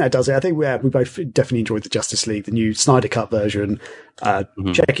I think that does it. I think we both definitely enjoyed the Justice League, the new Snyder Cut version.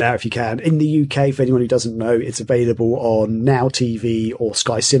 Check it out if you can. In the UK, for anyone who doesn't know, it's available on Now TV or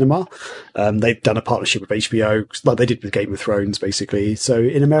Sky Cinema. They've done a partnership with HBO, like they did with Game of Thrones, basically. So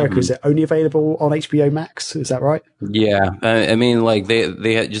in America, is it only available on HBO Max? Is that right? Yeah. I mean, like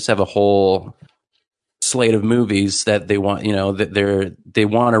they just have a whole slate of movies that they want, that they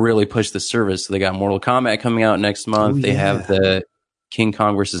want to really push the service. So they got Mortal Kombat coming out next month. They have the King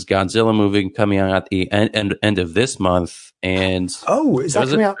Kong versus Godzilla movie coming out at the end of this month, and is that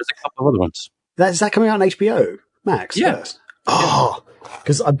coming out? There's a couple of other ones. Is that coming out on HBO Max? Yeah. First? Oh,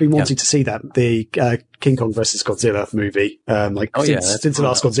 because I've been wanting to see that the King Kong versus Godzilla movie. Since the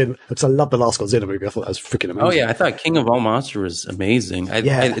last Godzilla, because I love the last Godzilla movie. I thought that was freaking amazing. Oh yeah, I thought King of All Monsters was amazing. I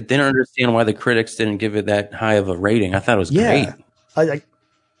didn't understand why the critics didn't give it that high of a rating. I thought it was great.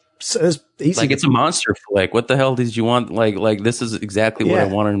 So it's easy. Like, it's a monster flick. What the hell did you want? Like this is exactly what I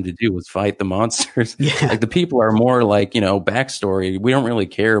wanted him to do, was fight the monsters. Yeah. Like, the people are more like, backstory. We don't really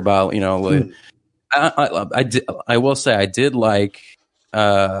care about, I will say I did like,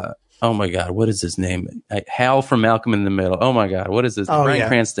 oh my God, what is his name? Hal from Malcolm in the Middle. Oh my God, what is this? Bryan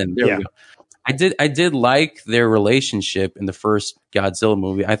Cranston. There we go. I did like their relationship in the first Godzilla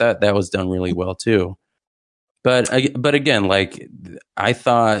movie. I thought that was done really well too. But again, like, I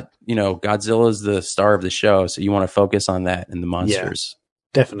thought, Godzilla is the star of the show, so you want to focus on that and the monsters. Yeah,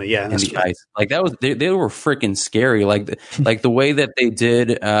 definitely, yeah. And the ice. Like, that was they were freaking scary. Like the way that they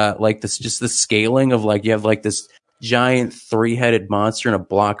did, like this, just the scaling of, like, you have like this giant 3-headed monster in a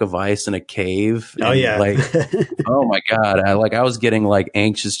block of ice in a cave. Oh yeah, like, oh my God, I was getting like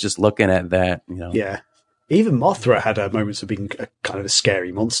anxious just looking at that. Yeah. Even Mothra had moments of being kind of a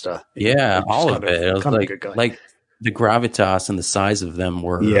scary monster. Yeah, all of it. It was like the gravitas and the size of them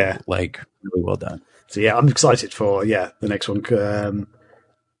were like really well done. So yeah, I'm excited for the next one.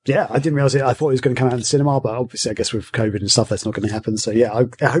 I didn't realize it. I thought it was going to come out in the cinema, but obviously I guess with COVID and stuff, that's not going to happen. So yeah,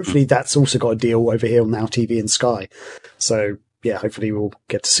 hopefully that's also got a deal over here on Now TV and Sky. So yeah, hopefully we'll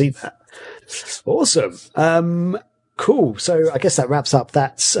get to see that. Awesome. Cool. So I guess that wraps up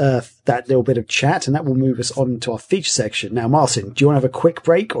that little bit of chat, and that will move us on to our feature section. Now, Martin, do you want to have a quick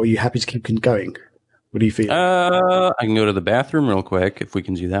break, or are you happy to keep going? What do you feel? I can go to the bathroom real quick if we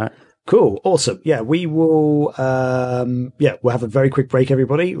can do that. Cool. Awesome. Yeah, we will, we'll have a very quick break,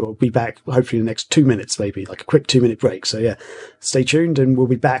 everybody. We'll be back hopefully in the next 2 minutes, maybe like a quick 2-minute break. So yeah, stay tuned, and we'll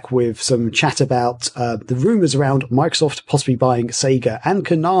be back with some chat about, the rumors around Microsoft possibly buying Sega and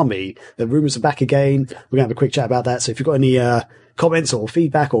Konami. The rumors are back again. We're going to have a quick chat about that. So if you've got any, comments or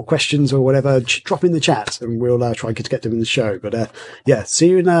feedback or questions or whatever, drop in the chat and we'll try and get them in the show. But, see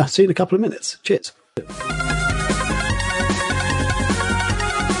you in a couple of minutes. Cheers.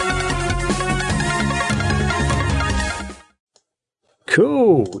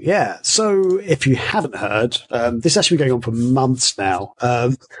 Cool. Yeah. So if you haven't heard, this has been going on for months now,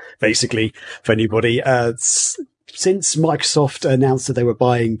 basically, for anybody. Since Microsoft announced that they were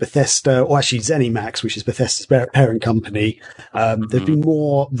buying Bethesda, or actually ZeniMax, which is Bethesda's parent company, there've been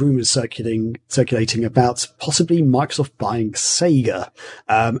more rumors circulating about possibly Microsoft buying Sega.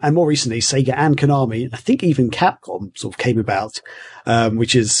 And more recently, Sega and Konami, I think even Capcom sort of came about,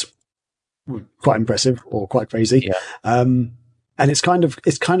 which is quite impressive or quite crazy. Yeah. And it's kind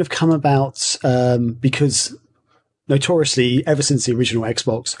of come about, because notoriously, ever since the original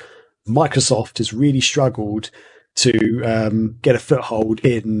Xbox, Microsoft has really struggled to get a foothold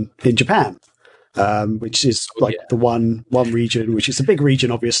in Japan, which is like the one region, which is a big region,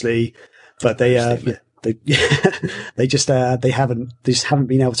 obviously, but they just haven't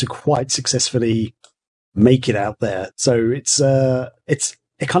been able to quite successfully make it out there. So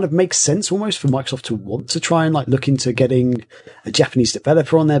it kind of makes sense almost for Microsoft to want to try and like look into getting a Japanese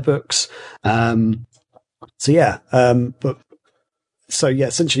developer on their books.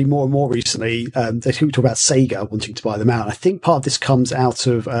 Essentially more and more recently, they talk about Sega wanting to buy them out. And I think part of this comes out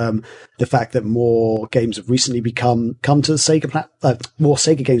of the fact that more games have recently come to the Sega more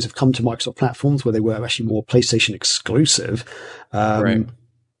Sega games have come to Microsoft platforms where they were actually more PlayStation exclusive. Right.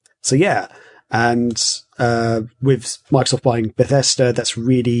 So yeah. And with Microsoft buying Bethesda, that's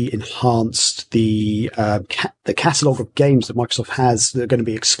really enhanced the catalog of games that Microsoft has that are going to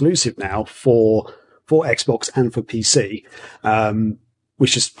be exclusive now for Xbox and for PC,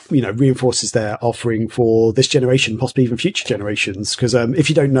 which just reinforces their offering for this generation, possibly even future generations. Because if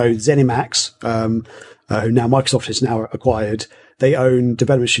you don't know, ZeniMax, who now Microsoft has now acquired, they own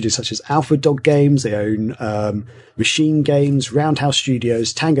development studios such as Alpha Dog Games, they own Machine Games, Roundhouse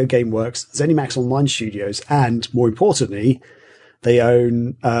Studios, Tango Gameworks, ZeniMax Online Studios, and more importantly, they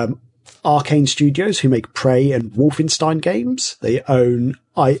own Arcane Studios, who make Prey and Wolfenstein games. They own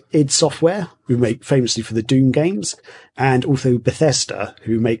id Software, who make famously for the Doom games, and also Bethesda,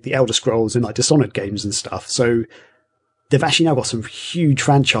 who make the Elder Scrolls and like Dishonored games and stuff. So they've actually now got some huge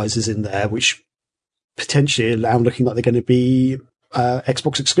franchises in there, which potentially are now looking like they're going to be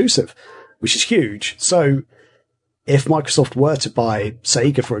Xbox exclusive, which is huge. So if Microsoft were to buy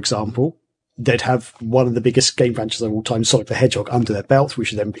Sega, for example, they'd have one of the biggest game franchises of all time, Sonic the Hedgehog, under their belt,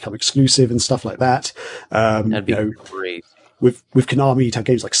 which would then become exclusive and stuff like that. That'd be great. With Konami, you'd have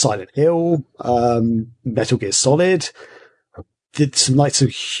games like Silent Hill, Metal Gear Solid, did some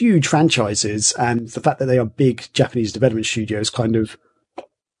huge franchises, and the fact that they are big Japanese development studios kind of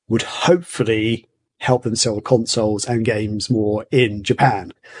would hopefully help them sell consoles and games more in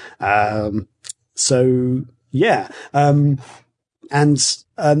Japan. So yeah.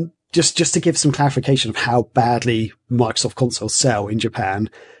 Just to give some clarification of how badly Microsoft consoles sell in Japan,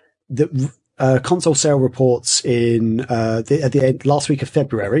 the console sale reports at the end last week of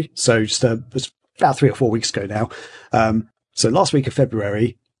February, so it was about 3 or 4 weeks ago now. So last week of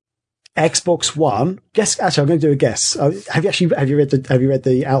February, Xbox One. I'm going to do a guess. Have you read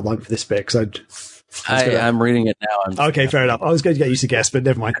the outline for this bit? Because I'm reading it now. Okay, fair enough. I was going to get you to guess, but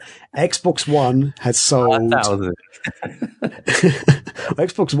never mind. Xbox One has sold.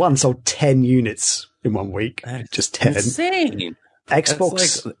 Xbox One sold 10 units in 1 week. Just 10. Insane. Xbox.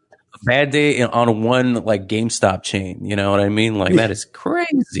 That's like a bad day on one like GameStop chain. You know what I mean? Like that is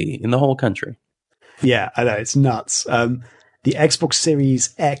crazy in the whole country. Yeah, I know, it's nuts. The Xbox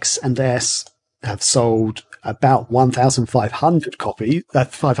Series X and S have sold about 1,500 copies,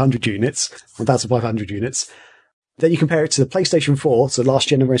 500 units, 1,500 units. Then you compare it to the PlayStation 4, so last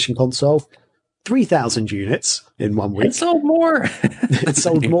generation console, 3,000 units in 1 week. It sold more. It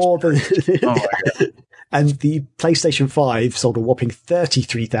sold more than. Oh my God. And the PlayStation 5 sold a whopping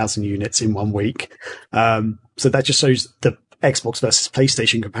 33,000 units in 1 week. So that just shows the Xbox versus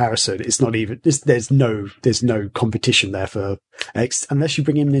PlayStation comparison. It's not even, there's no competition there for unless you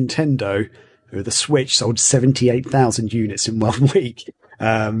bring in Nintendo. The Switch sold 78,000 units in 1 week,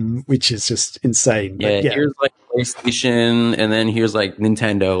 which is just insane. Yeah, here's like PlayStation, and then here's like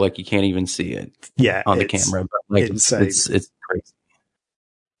Nintendo. Like you can't even see it. Yeah, on the camera, but like insane. It's crazy.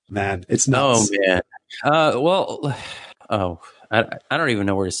 Man, it's nuts. Oh man. I don't even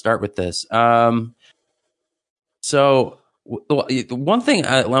know where to start with this. So one thing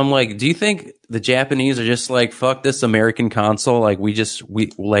I'm like, do you think the Japanese are just like, fuck this American console? Like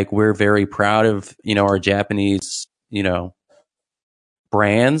we're very proud of, our Japanese,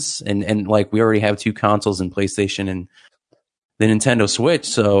 brands and like we already have 2 consoles in PlayStation and the Nintendo Switch.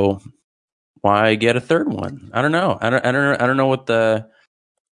 So why get a third one? I don't know. I don't know what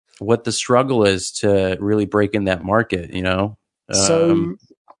the struggle is to really break in that market, So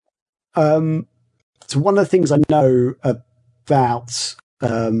one of the things I know about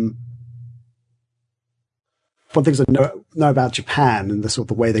one of the things I know about Japan and the sort of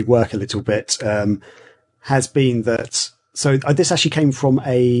the way they work a little bit has been that. So this actually came from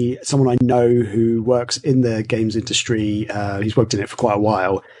someone I know who works in the games industry. He's worked in it for quite a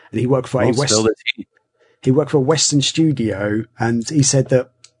while, and he worked for a Western studio, and he said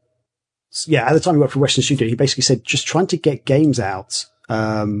that. Yeah, at the time he worked for a Western studio, he basically said just trying to get games out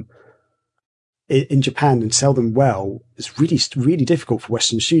in Japan and sell them well is really, really difficult for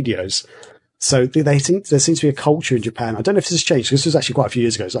Western studios. So there seems to be a culture in Japan. I don't know if this has changed. This was actually quite a few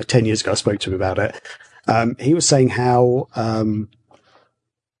years ago. It was like 10 years ago I spoke to him about it. He was saying how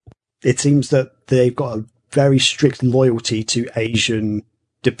it seems that they've got a very strict loyalty to Asian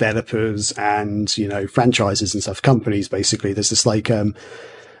developers and, franchises and stuff, companies basically. There's this like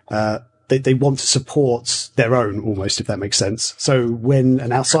they want to support their own almost, if that makes sense. So when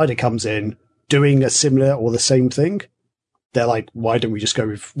an outsider comes in doing a similar or the same thing, they're like, why don't we go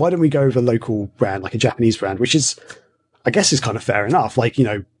with a local brand, like a Japanese brand, which is, I guess is kind of fair enough. Like,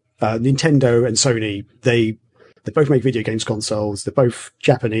 Nintendo and Sony, they both make video games consoles. They're both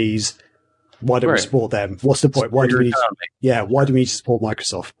Japanese. Why don't we support them? What's the point? Why do we need to support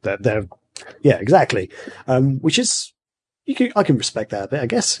Microsoft? Yeah, exactly. Which is, I can respect that a bit, I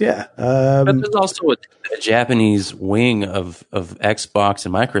guess. Yeah. But there's also a Japanese wing of Xbox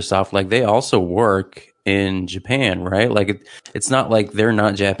and Microsoft. Like they also work in Japan, right? Like it's not like they're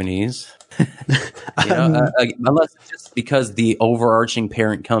not Japanese. Unless it's just because the overarching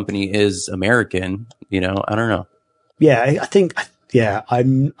parent company is American. I don't know. Yeah, I think. Yeah,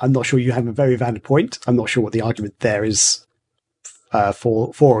 I'm not sure. You have a very valid point. I'm not sure what the argument there is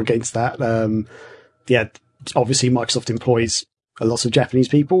for or against that. Yeah. Obviously, Microsoft employs a lot of Japanese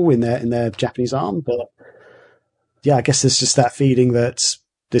people in their Japanese arm, but yeah, I guess there's just that feeling that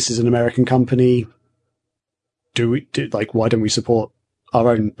this is an American company. Why don't we support our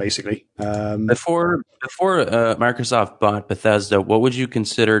own, basically. Before Microsoft bought Bethesda, what would you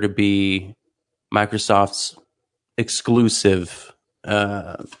consider to be Microsoft's exclusive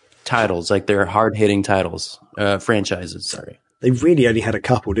titles, like their hard-hitting titles, franchises? Sorry, they really only had a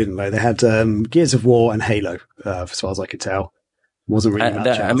couple, didn't they? They had Gears of War and Halo, as far as I could tell. Wasn't really much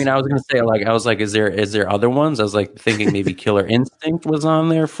else. I was going to say, like, I was like, is there other ones? I was like thinking maybe Killer Instinct was on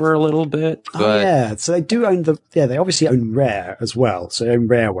there for a little bit. But... Oh, yeah. So they do own they obviously own Rare as well. So they own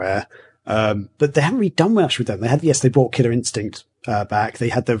Rareware. But they haven't really done much with them. They brought Killer Instinct back. They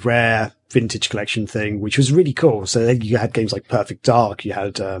had the Rare Vintage Collection thing, which was really cool. So you had games like Perfect Dark. You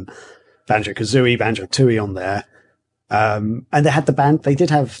had Banjo-Kazooie, Banjo-Tooie on there. And they had they did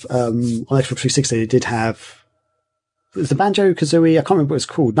have on Xbox 360, they did have, it was the Banjo-Kazooie, I can't remember what it was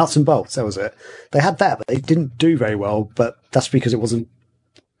called, Nuts and Bolts, that was it. They had that, but they didn't do very well, but that's because it wasn't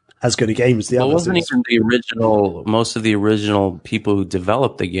as good a game as the others. Well, wasn't even the original, most of the original people who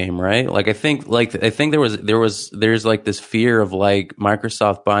developed the game, right? Like, I think there's like this fear of like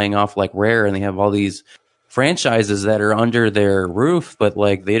Microsoft buying off like Rare, and they have all these franchises that are under their roof, but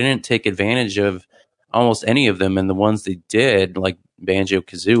like they didn't take advantage of almost any of them, and the ones they did, like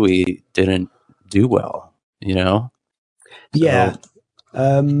Banjo-Kazooie, didn't do well, you know? So, yeah.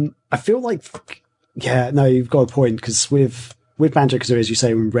 I feel like, no, you've got a point, because with Banjo-Kazooie, as you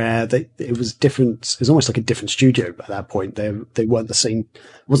say, with Rare, it was different. It was almost like a different studio at that point. They weren't the same,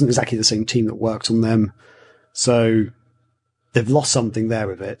 wasn't exactly the same team that worked on them. So they've lost something there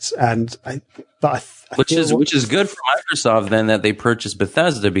with it. And which is good for Microsoft then, that they purchased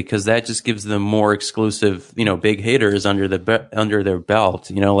Bethesda, because that just gives them more exclusive, big hitters under their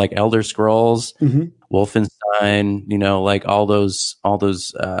belt, like Elder Scrolls, Wolfenstein, like all those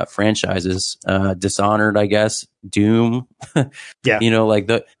franchises, Dishonored, I guess, Doom. Yeah.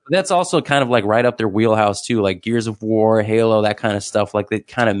 That's also kind of like right up their wheelhouse too, like Gears of War, Halo, that kind of stuff. Like that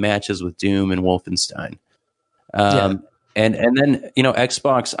kind of matches with Doom and Wolfenstein. And then,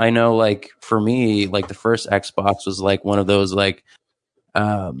 Xbox, I know, like, for me, like, the first Xbox was, like, one of those, like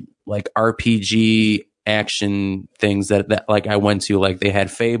RPG action things that like, I went to. Like, they had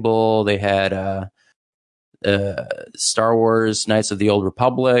Fable, they had Star Wars, Knights of the Old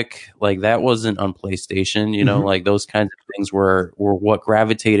Republic. Like, that wasn't on PlayStation, like, those kinds of things were what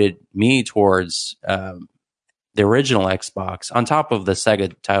gravitated me towards the original Xbox, on top of the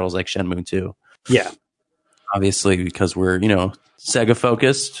Sega titles like Shenmue 2. Yeah. Obviously, because we're, Sega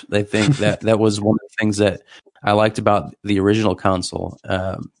focused. I think that was one of the things that I liked about the original console.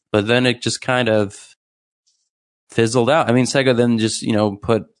 But then it just kind of fizzled out. I mean, Sega then just,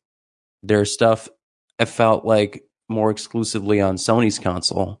 put their stuff, it felt like, more exclusively on Sony's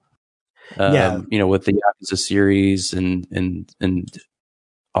console. With the Yakuza series and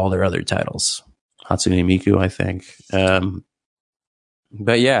all their other titles. Hatsune Miku, I think.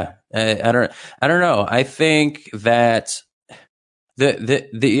 But yeah, I don't know. I think that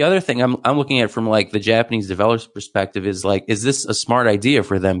the other thing I'm looking at from like the Japanese developer's perspective is like, is this a smart idea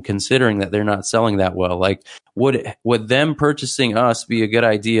for them, considering that they're not selling that well? Like, would them purchasing us be a good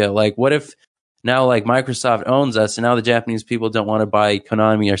idea? Like, what if now like Microsoft owns us, and now the Japanese people don't want to buy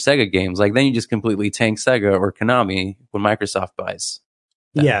Konami or Sega games? Like, then you just completely tank Sega or Konami when Microsoft buys.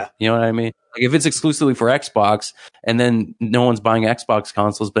 Yeah. You know what I mean? Like, if it's exclusively for Xbox, and then no one's buying Xbox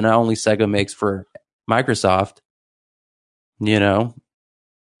consoles, but now only Sega makes for Microsoft, I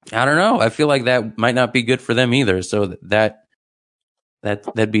don't know. I feel like that might not be good for them either. So that'd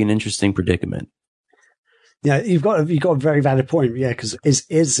be an interesting predicament. Yeah, you've got a very valid point. Yeah, because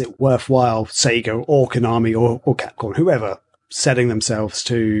is it worthwhile Sega or Konami or Capcom, whoever, selling themselves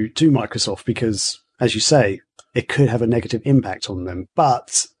to Microsoft? Because, as you say, it could have a negative impact on them.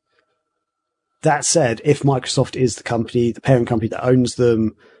 But that said, if Microsoft is the parent company that owns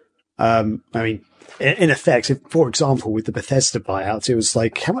them, I mean, in effect, for example, with the Bethesda buyouts, it was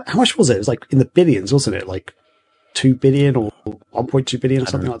like, how much was it? It was like in the billions, wasn't it? Like 2 billion or 1.2 billion or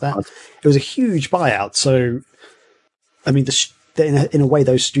something like that. It was a huge buyout. So, I mean, in a way,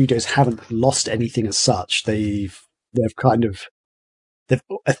 those studios haven't lost anything as such. They've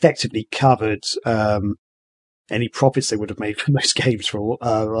effectively covered any profits they would have made from those games for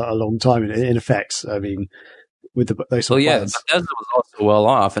a long time. In effect, I mean, with those. Well, yeah, Bethesda was also well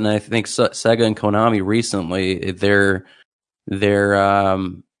off, and I think Sega and Konami recently,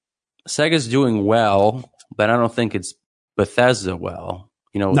 Sega's doing well, but I don't think it's Bethesda well.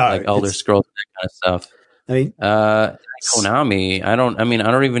 Like Elder Scrolls, that kind of stuff. I mean, Konami, I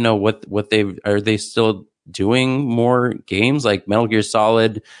don't even know what are they still doing more games? Like Metal Gear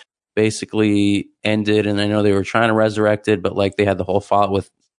Solid basically ended, and I know they were trying to resurrect it, but like they had the whole fallout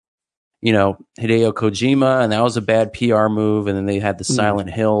with Hideo Kojima, and that was a bad PR move. And then they had the Silent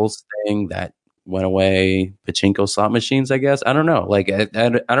Hills thing that went away. Pachinko slot machines, I guess. I don't know. Like,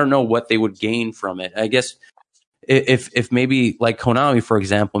 I don't know what they would gain from it. I guess if maybe like Konami, for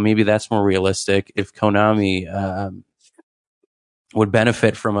example, maybe that's more realistic. If Konami would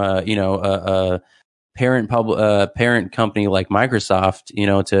benefit from a parent company like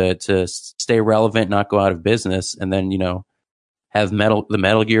Microsoft, to stay relevant, not go out of business, and then have the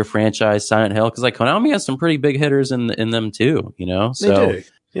Metal Gear franchise, Silent Hill, because like Konami has some pretty big hitters in them too, So they do.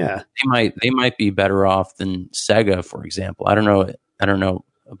 Yeah, they might be better off than Sega, for example. I don't know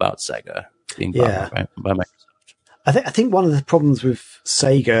about Sega being bought by Microsoft. I think one of the problems with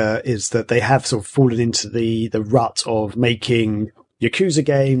Sega is that they have sort of fallen into the rut of making Yakuza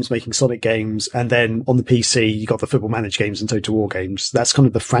games, making Sonic games, and then on the PC you got the Football Manager games and Total War games. That's kind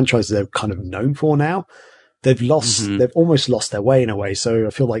of the franchise they're kind of known for now. They've almost lost their way in a way. So I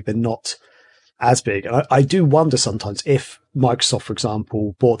feel like they're not as big. And I do wonder sometimes if Microsoft, for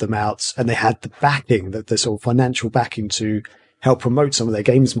example, bought them out and they had the backing, the sort of financial backing to help promote some of their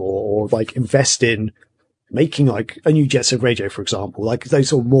games more, or like invest in making like a new Jet Set Radio, for example, like those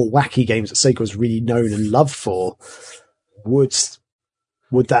sort of more wacky games that Sega was really known and loved for. Would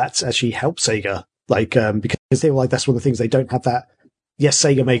that actually help Sega? Like, because they were like, that's one of the things they don't have that. Yes,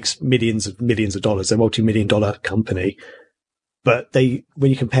 Sega makes millions of dollars. They're a multi-million-dollar company, but when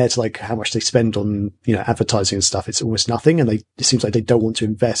you compare to like how much they spend on, advertising and stuff, it's almost nothing. And it seems like they don't want to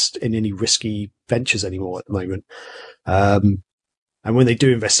invest in any risky ventures anymore at the moment. And when they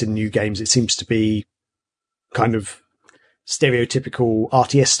do invest in new games, it seems to be kind of stereotypical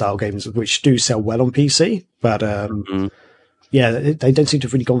RTS style games, which do sell well on PC, but, they don't seem to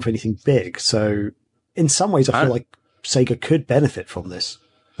have really gone for anything big. So in some ways, I feel like Sega could benefit from this.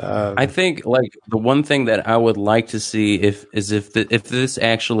 I think like the one thing that I would like to see if this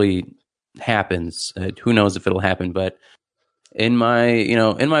actually happens, who knows if it'll happen, but in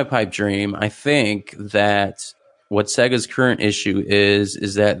my pipe dream, I think that what Sega's current issue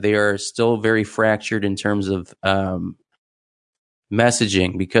is that they are still very fractured in terms of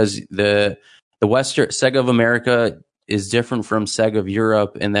messaging, because the Western Sega of America is different from Sega of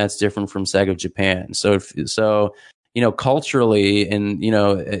Europe, and that's different from Sega of Japan. So culturally, and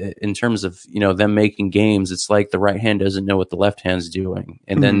in terms of them making games, it's like the right hand doesn't know what the left hand's doing,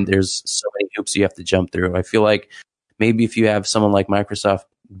 and then there's so many hoops you have to jump through. I feel like maybe if you have someone like Microsoft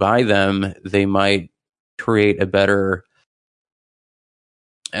buy them, they might create a better,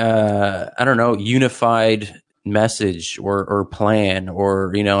 unified message or plan,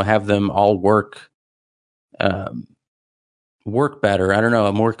 or have them all work better. I don't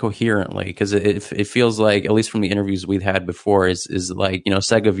know, more coherently, because it feels like, at least from the interviews we've had before, is like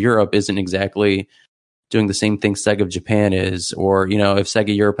Sega of Europe isn't exactly doing the same thing Sega of Japan is, or if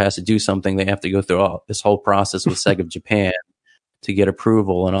Sega Europe has to do something, they have to go through this whole process with Sega of Japan to get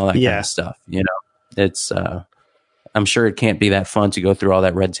approval and all that kind of stuff. It's I'm sure it can't be that fun to go through all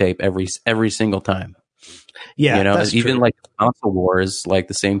that red tape every single time. Yeah, that's even true. like console wars, like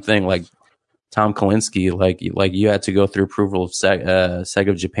the same thing. Like Tom Kalinske, like you had to go through approval of Sega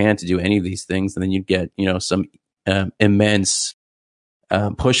of Japan to do any of these things, and then you'd get some immense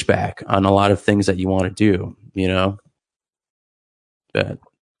pushback on a lot of things that you want to do. But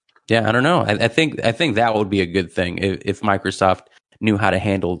yeah, I don't know. I think that would be a good thing if Microsoft knew how to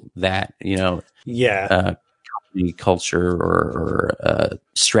handle that. Company culture or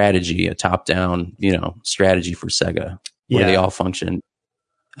strategy, a top down strategy for Sega, where they all function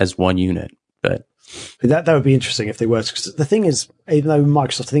as one unit. But that would be interesting if they were. Because the thing is, even though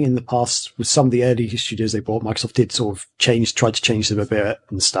Microsoft, I think in the past with some of the early studios they bought, Microsoft did sort of tried to change them a bit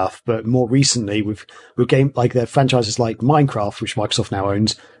and stuff. But more recently, with game like their franchises like Minecraft, which Microsoft now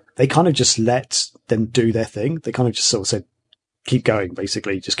owns, they kind of just let them do their thing. They kind of just sort of said, keep going,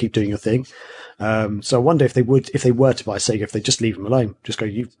 basically, just keep doing your thing. So I wonder if they were to buy Sega, if they just leave them alone, just go,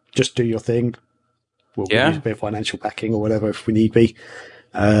 you just do your thing. We'll use a bit of financial backing or whatever if we need be.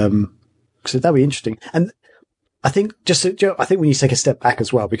 So that'd be interesting. And I think when you take a step back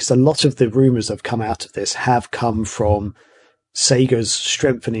as well, because a lot of the rumors that have come out of this have come from Sega's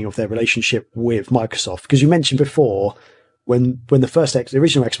strengthening of their relationship with Microsoft. Because you mentioned before, when the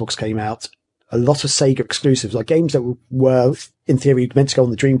original Xbox came out, a lot of Sega exclusives, like games that were in theory meant to go on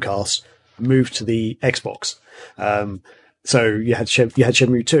the Dreamcast, moved to the Xbox. So you had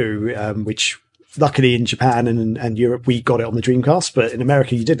Shenmue 2, which luckily in Japan and Europe, we got it on the Dreamcast, but in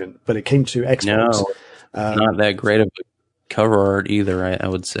America you didn't, but it came to Xbox. No, not that great of a cover art either, I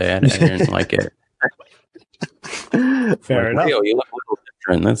would say. I didn't like it. Fair enough. You look a little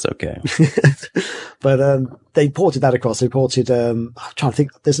children. That's okay. But they ported that across. They ported, I'm trying to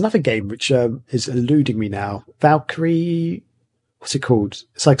think, there's another game which is eluding me now. Valkyrie, what's it called?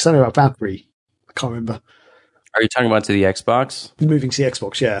 It's like something about Valkyrie. I can't remember. Are you talking about to the Xbox? Moving to the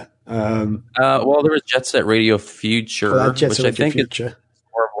Xbox, yeah. Well, there was Jet Set Radio Future, Jet which Set I Radio think Future. is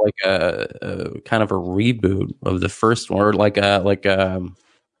more of like a kind of a reboot of the first one, or like a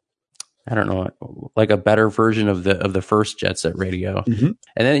I don't know, like a better version of the first Jet Set Radio. Mm-hmm.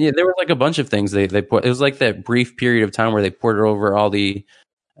 And then there was like a bunch of things they put. It was like that brief period of time where they ported over all the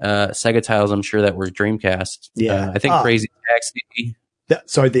Sega titles. I'm sure that were Dreamcast. Yeah, I think Crazy Taxi.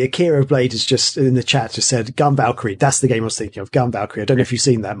 Sorry, the Akira Blade is just in the chat. Just said Gun Valkyrie. That's the game I was thinking of. Gun Valkyrie. I don't know if you've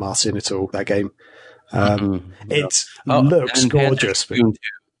seen that, Martin, at all. That game. It looks gorgeous.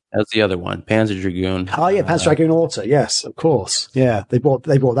 That's the other one, Panzer Dragoon. Oh yeah, Panzer Dragoon Auto. Yes, of course. Yeah, they brought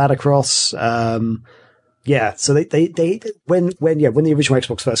that across. Yeah, so they when the original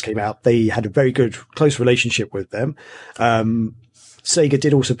Xbox first came out, they had a very good close relationship with them. Sega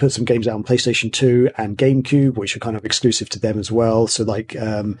did also put some games out on PlayStation 2 and GameCube, which are kind of exclusive to them as well. So like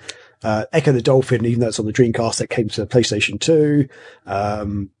Echo the Dolphin, even though it's on the Dreamcast, that came to PlayStation 2.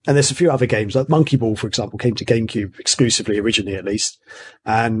 And there's a few other games, like Monkey Ball, for example, came to GameCube exclusively, originally at least.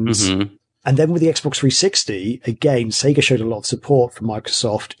 And then with the Xbox 360, again, Sega showed a lot of support from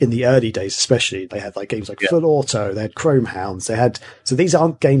Microsoft in the early days, especially. They had like games like Full Auto, they had Chrome Hounds, so these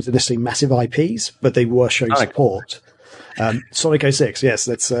aren't games that are necessarily massive IPs, but they were showing support. Sonic 06, yes,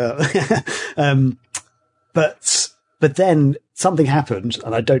 that's, but then something happened,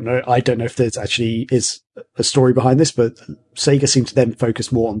 and I don't know if there's actually is a story behind this, but Sega seemed to then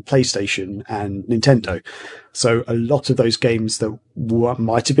focus more on PlayStation and Nintendo. So a lot of those games that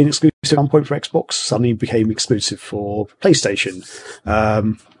might have been exclusive at one point for Xbox suddenly became exclusive for PlayStation.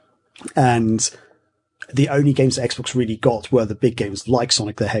 And the only games that Xbox really got were the big games like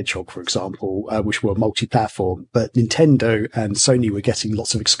Sonic the Hedgehog, for example, which were multi-platform. But Nintendo and Sony were getting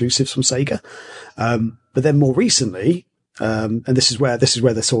lots of exclusives from Sega. But then more recently, and this is where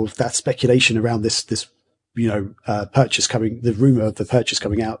the sort of that speculation around this purchase coming, the rumor of the purchase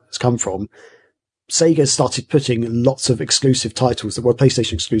coming out has come from. Sega started putting lots of exclusive titles that were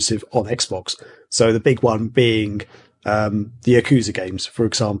PlayStation exclusive on Xbox. So the big one being the Yakuza games, for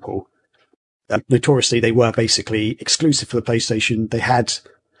example. Notoriously, they were basically exclusive for the PlayStation.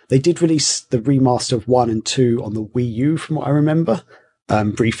 They did release the remaster of 1 and 2 on the Wii U, from what I remember,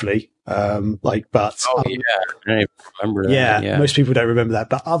 briefly. I remember that. Yeah, most people don't remember that.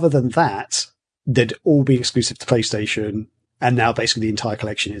 But other than that, they'd all be exclusive to PlayStation, and now basically the entire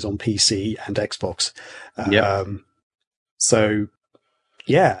collection is on PC and Xbox. So,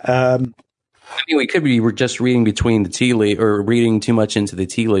 yeah. I mean, we could be just reading between the tea leaves or reading too much into the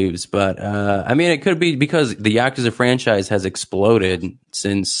tea leaves, but I mean, it could be because the Yakuza franchise has exploded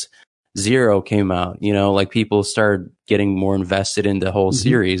since Zero came out. You know, like people started getting more invested in the whole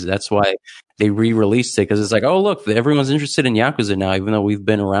series. That's why they re-released it, because it's like, oh, look, everyone's interested in Yakuza now, even though we've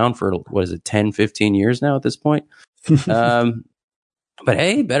been around for, 10, 15 years now at this point. But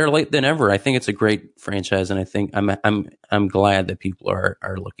hey, better late than ever. I think it's a great franchise, and I think I'm glad that people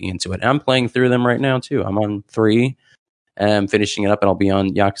are looking into it. And I'm playing through them right now too. I'm on 3, and I'm finishing it up, and I'll be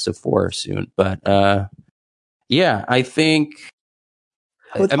on Yakuza 4 soon. But yeah, I think.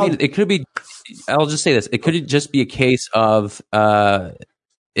 I mean, it could be. I'll just say this: it could just be a case of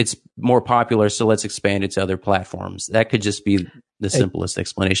it's more popular, so let's expand it to other platforms. That could just be the simplest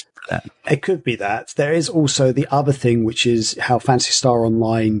explanation for that. It could be that. There is also the other thing, which is how Phantasy Star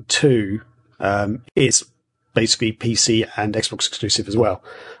Online 2 is basically PC and Xbox exclusive as well.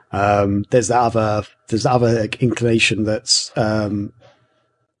 There's the other inclination that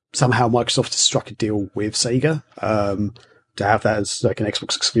somehow Microsoft has struck a deal with Sega to have that as like an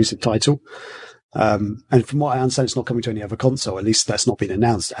Xbox exclusive title. And from what I understand, it's not coming to any other console. At least that's not been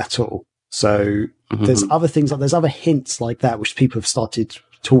announced at all. So there's other things, there's other hints like that, which people have started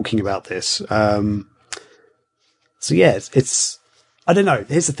talking about this. So yeah, it's, I don't know.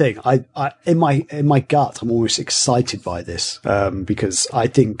 Here's the thing. I in my gut, I'm almost excited by this, because I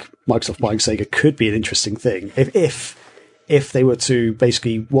think Microsoft buying Sega could be an interesting thing. If they were to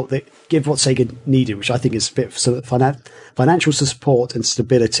basically give what Sega needed, which I think is a bit of financial support and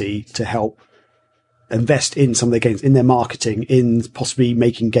stability to help invest in some of their games, in their marketing, in possibly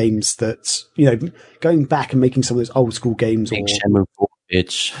making games that, going back and making some of those old school games. Shenmue 4,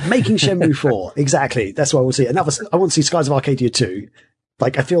 bitch. Making Shenmue 4. Exactly. That's what I want to see. I want to see Skies of Arcadia 2.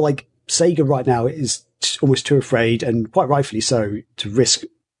 Like, I feel like Sega right now is almost too afraid, and quite rightfully so, to risk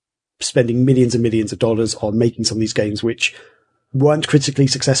spending millions and millions of dollars on making some of these games, which weren't critically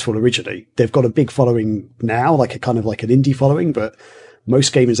successful originally. They've got a big following now, like a kind of like an indie following, but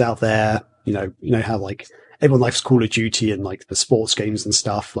most gamers out there, you know how like everyone likes Call of Duty and like the sports games and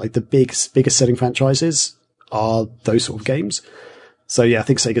stuff. Like the biggest selling franchises are those sort of games. So yeah, I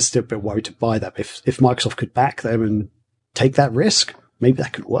think Sega's still a bit worried to buy that. If Microsoft could back them and take that risk, maybe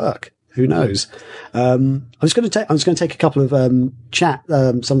that could work. Who knows? I'm just going to take a couple of some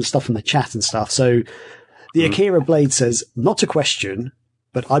of the stuff from the chat and stuff. So the Akira Blade says, not to question,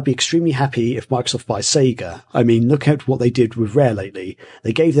 but I'd be extremely happy if Microsoft buys Sega. I mean, look at what they did with Rare lately.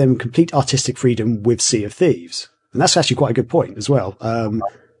 They gave them complete artistic freedom with Sea of Thieves. And that's actually quite a good point as well. And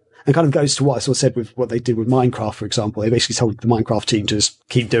kind of goes to what I sort of said with what they did with Minecraft, for example. They basically told the Minecraft team to just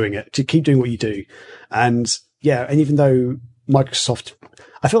keep doing it, to keep doing what you do. And yeah, and even though I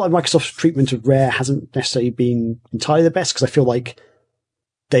feel like Microsoft's treatment of Rare hasn't necessarily been entirely the best, because I feel like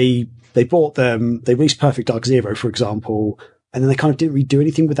they bought them, they released Perfect Dark Zero, for example, and then they kind of didn't really do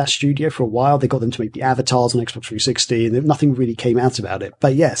anything with that studio for a while. They got them to make the avatars on Xbox 360, and nothing really came out about it.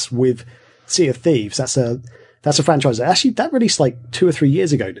 But yes, with Sea of Thieves, that's a franchise that released like 2 or 3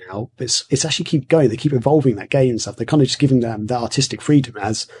 years ago now. It's actually keep going. They keep evolving that game and stuff. They're kind of just giving them that artistic freedom,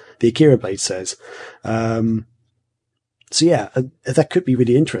 as the Akira Blade says. So yeah, that could be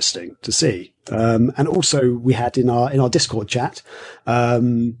really interesting to see. And also we had in our Discord chat,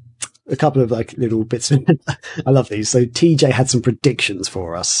 a couple of like little bits. I love these. So TJ had some predictions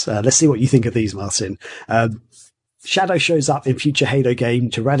for us. Let's see what you think of these, Martin. Shadow shows up in future Halo game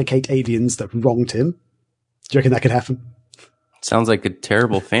to eradicate aliens that wronged him. Do you reckon that could happen? Sounds like a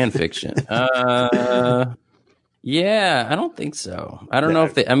terrible fan fiction. Yeah, I don't think so. I don't know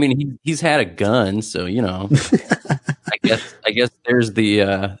if I mean, he's had a gun, so, you know, I guess there's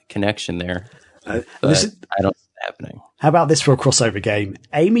the connection there. But I don't see it happening. How about this for a crossover game?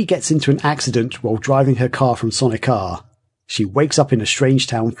 Amy gets into an accident while driving her car from Sonic R. She wakes up in a strange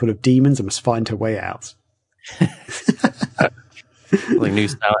town full of demons and must find her way out. Like New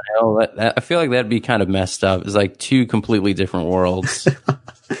Silent Hill. I feel like that'd be kind of messed up. It's like two completely different worlds.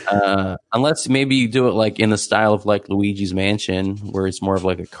 Unless maybe you do it like in the style of like Luigi's Mansion, where it's more of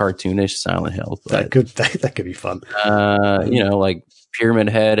like a cartoonish Silent Hill. But, that could be fun. You know, like Pyramid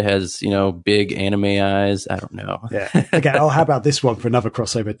Head has, you know, big anime eyes. I don't know. Yeah. Okay. Oh, how about this one for another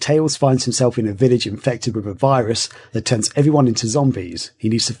crossover? Tails finds himself in a village infected with a virus that turns everyone into zombies. He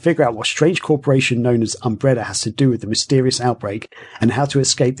needs to figure out what strange corporation known as Umbrella has to do with the mysterious outbreak and how to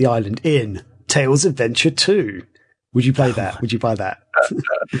escape the island in Tails Adventure 2. Would you play that? Would you buy that?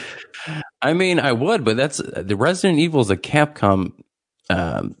 I mean, I would, but that's the Resident Evil is a Capcom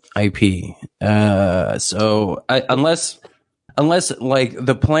IP. So unless like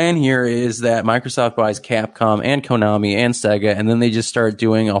the plan here is that Microsoft buys Capcom and Konami and Sega, and then they just start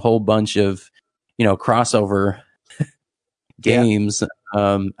doing a whole bunch of, you know, crossover games.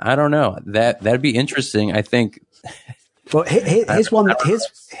 Yeah. I don't know. That'd be interesting. I think. Well, here's one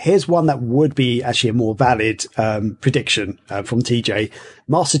that would be actually a more valid prediction from TJ.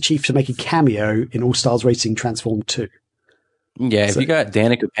 Master Chief to make a cameo in All Stars Racing Transform 2. Yeah, if you got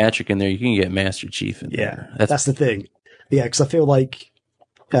Danica Patrick in there, you can get Master Chief in there. That's the thing. Yeah, because I feel like,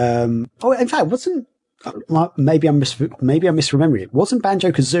 in fact, maybe I'm misremembering it. Wasn't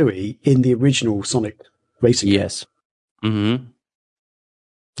Banjo-Kazooie in the original Sonic Racing game? Yes. Mm-hmm.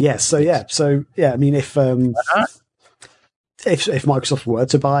 Yes. So I mean, if Microsoft were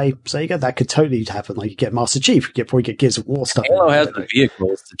to buy Sega, that could totally happen. Like you get Master Chief, you probably get Gears of War stuff. Halo has the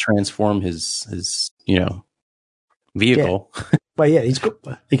vehicles to transform his vehicle. Yeah. Well, yeah, he could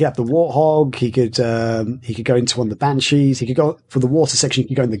have the Warthog. He could go into one of the Banshees. He could go for the water section. He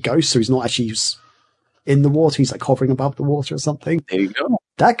could go in the Ghost, so he's not actually in the water. He's like hovering above the water or something. There you go.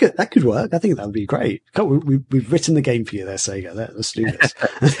 That could work. I think that would be great. We've written the game for you there, Sega. Let's do this.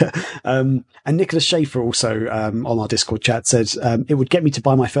 And Nicholas Schaefer also on our Discord chat said it would get me to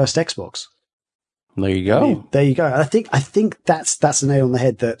buy my first Xbox. There you go. I mean, there you go. I think that's the nail on the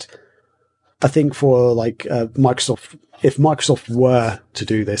head. That I think for like Microsoft, if Microsoft were to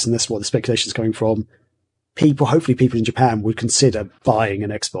do this, and this is what the speculation is coming from, hopefully people in Japan would consider buying an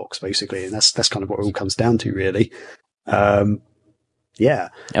Xbox, basically, and that's kind of what it all comes down to, really. Yeah,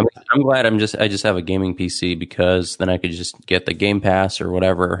 I'm glad I just have a gaming PC, because then I could just get the Game Pass or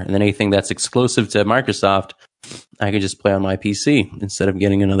whatever, and then anything that's exclusive to Microsoft, I could just play on my PC instead of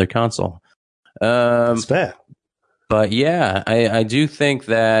getting another console. That's fair. But yeah, I do think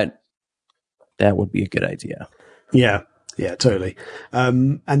that would be a good idea. Yeah, totally.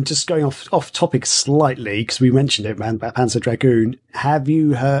 And just going off topic slightly, because we mentioned it, man, about Panzer Dragoon. Have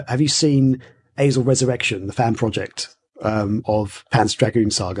you seen Azel Resurrection, the fan project of Panzer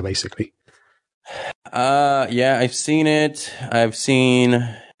Dragoon Saga, basically? Yeah, I've seen it. I've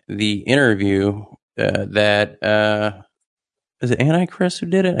seen the interview that is it Antichrist who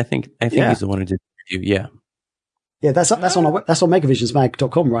did it? I think he's the one who did the review. Yeah. Yeah, that's on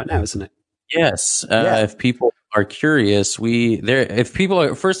megavisionsmag.com right now, isn't it? Yes. If people are curious, if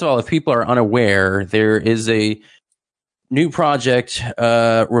people are unaware, there is a new project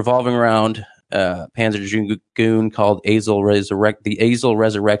revolving around Panzer Dragoon called the Azel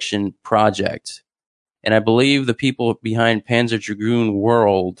Resurrection Project. And I believe the people behind Panzer Dragoon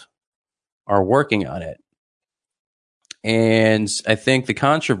World are working on it. And I think the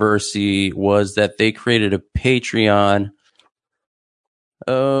controversy was that they created a Patreon.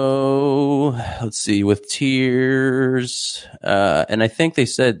 Let's see, with tiers. And I think they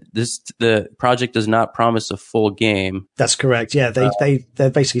said the project does not promise a full game. That's correct. Yeah, they're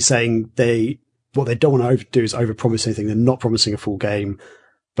basically saying what they don't want to do is overpromise anything. They're not promising a full game,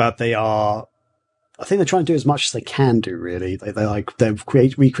 but they are. I think they're trying to do as much as they can do. Really, they're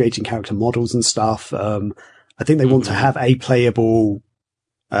recreating character models and stuff. I think they want to have a playable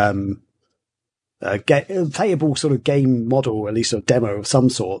sort of game model, at least a demo of some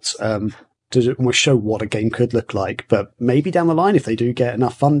sort, to almost show what a game could look like. But maybe down the line, if they do get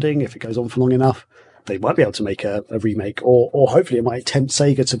enough funding, if it goes on for long enough, they might be able to make a remake, or hopefully it might tempt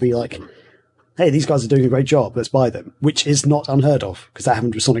Sega to be like, hey, these guys are doing a great job, let's buy them, which is not unheard of, because that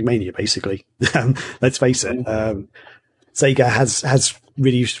happened with Sonic Mania, basically. Let's face it. Sega has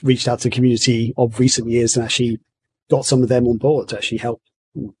really reached out to the community of recent years and actually got some of them on board to actually help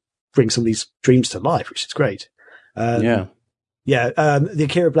bring some of these dreams to life, which is great. The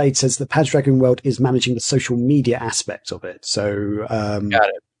Akira Blade says that Panzer Dragoon World is managing the social media aspect of it. So, got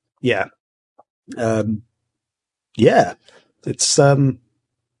it. Yeah. It's a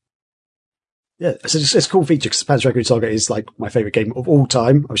cool feature because Panzer Dragoon Saga is like my favorite game of all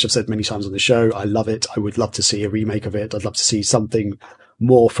time, which I've said many times on the show. I love it. I would love to see a remake of it. I'd love to see something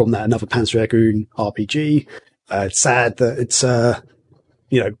more from that, another Panzer Dragoon RPG. It's sad that it's,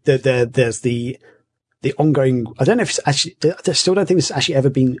 there's the ongoing, I don't know if it's actually, I still don't think this has actually ever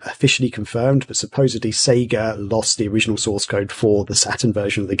been officially confirmed, but supposedly Sega lost the original source code for the Saturn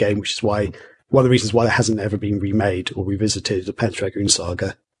version of the game, which is why, one of the reasons why it hasn't ever been remade or revisited, the Panzer Dragoon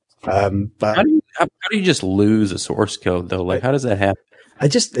Saga. But how do you just lose a source code though? Like, how does that happen? It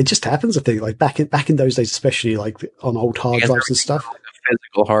just happens. I think like back in those days, especially like on old hard drives and stuff. Like a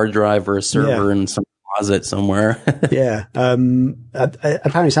physical hard drive or a server in some closet somewhere. Yeah.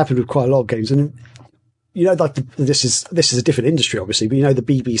 Apparently it's happened with quite a lot of games, and like this is a different industry, obviously, but the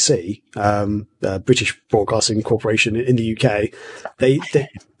BBC, British Broadcasting Corporation in the UK, they've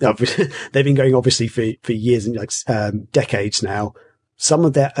been going obviously for years and like decades now. Some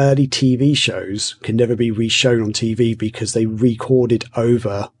of their early TV shows can never be re-shown on TV because they recorded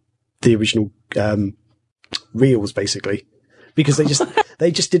over the original reels, basically, because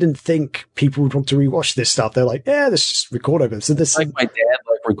they just didn't think people would want to rewatch this stuff. They're like, yeah, let's just record over. So this, like my dad,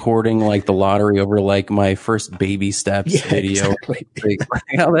 like recording like the lottery over like my first baby steps video. Exactly. Like,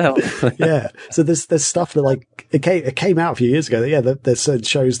 how the hell? Yeah. So there's stuff that like it came out a few years ago. There's certain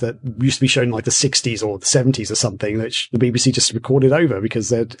shows that used to be shown in like the 60s or the 70s or something that the BBC just recorded over because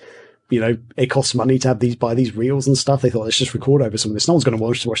they'd. It costs money to buy these reels and stuff. They thought, let's just record over some of this. No one's going to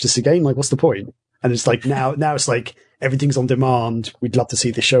watch this again. Like, what's the point? And it's like now it's like everything's on demand. We'd love to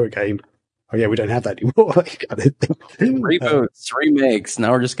see the show again. Oh yeah, we don't have that anymore. Reboots, remakes.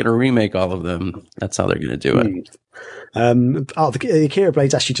 Now we're just going to remake all of them. That's how they're going to do it. The Akira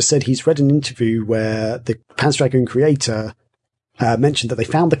Blades actually just said he's read an interview where the Panzer Dragoon creator mentioned that they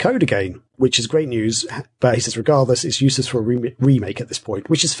found the code again, which is great news. But he says, regardless, it's useless for a remake at this point,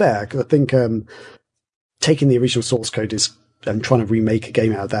 which is fair. Because I think taking the original source code and trying to remake a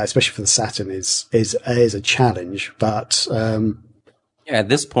game out of that, especially for the Saturn, is a challenge. But at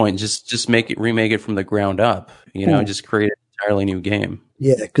this point, just remake it from the ground up. Just create an entirely new game.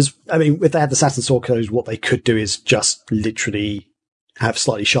 Yeah, because I mean, if they had the Saturn source code, what they could do is just literally have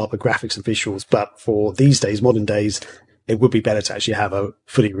slightly sharper graphics and visuals. But for these days, modern days, it would be better to actually have a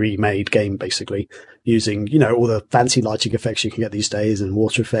fully remade game, basically, using, all the fancy lighting effects you can get these days and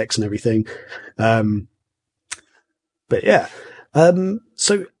water effects and everything. But yeah.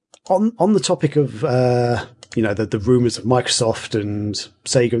 So on the topic of, the rumors of Microsoft and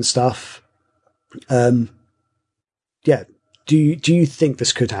Sega and stuff, do you think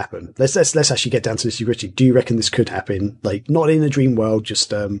this could happen? Let's actually get down to this nitty-gritty. Do you reckon this could happen? Like, not in a dream world,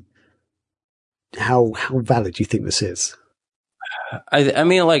 just, how valid do you think this is? I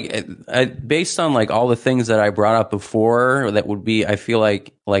mean, like, based on like all the things that I brought up before, that would be, I feel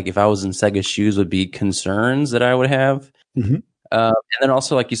like if I was in Sega's shoes, would be concerns that I would have. Mm-hmm. And then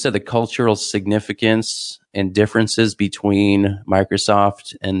also, like you said, the cultural significance and differences between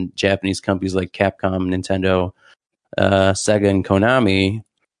Microsoft and Japanese companies like Capcom, Nintendo, Sega and Konami.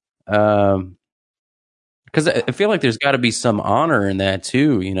 Because I feel like there's got to be some honor in that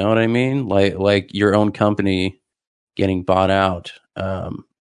too. You know what I mean? Like your own company getting bought out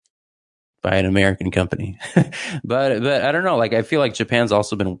by an American company. but I don't know. Like I feel like Japan's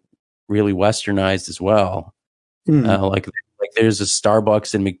also been really westernized as well. Like there's a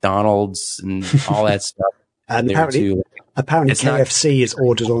Starbucks and McDonald's and all that stuff. And apparently KFC is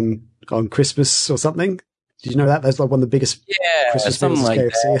ordered on Christmas or something. Did you know that? That's like one of the biggest Christmas something like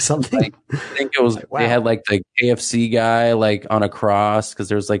KFC that. Or something. Like, I think it was Like, wow. They had like the KFC guy like on a cross because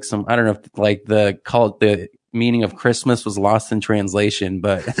there's like some, I don't know if like the meaning of Christmas was lost in translation,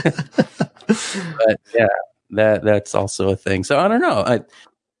 but but yeah, that's also a thing. So I don't know.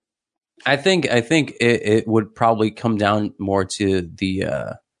 I think it would probably come down more to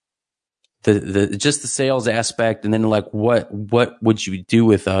the just the sales aspect, and then like what would you do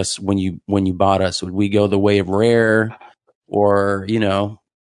with us when you bought us? Would we go the way of Rare, or I don't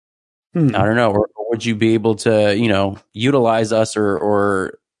know, or would you be able to utilize us,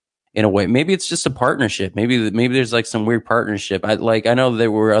 or in a way maybe it's just a partnership? Maybe there's like some weird partnership. I know there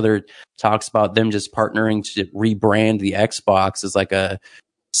were other talks about them just partnering to rebrand the Xbox as like a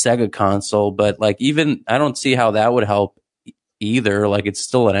Sega console, but like even I don't see how that would help either. Like it's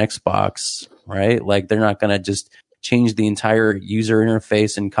still an Xbox, right? Like they're not going to just change the entire user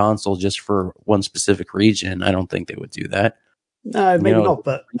interface and console just for one specific region. I don't think they would do that. No, maybe not.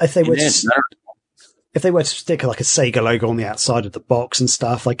 But if they were to stick like a Sega logo on the outside of the box and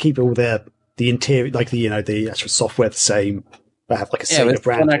stuff, like keep all the interior, like the actual software the same, but have like a Sega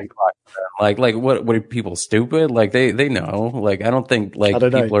branding. Like what are people stupid? Like they know. Like I don't think like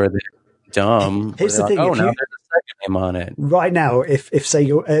people are dumb. Here's the thing: now there's a Sega name on it. Right now, if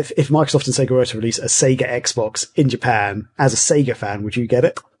Microsoft and Sega were to release a Sega Xbox in Japan, as a Sega fan, would you get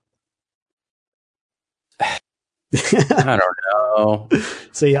it? I don't know.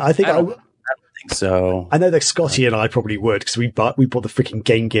 See, I don't think so. I know that Scotty and I probably would, because we bought the freaking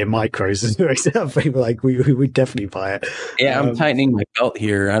Game Gear Micros. Like we would definitely buy it. Yeah, I'm tightening my belt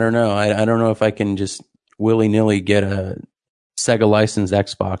here. I don't know. I don't know if I can just willy nilly get a Sega licensed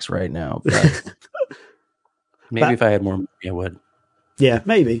Xbox right now. But maybe if I had more money, I would. Yeah,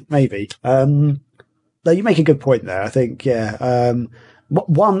 maybe. No, you make a good point there. I think, yeah.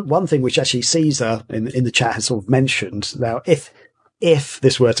 One thing which actually Caesar in the chat has sort of mentioned now, if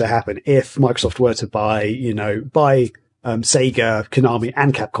this were to happen, if Microsoft were to buy Sega, Konami,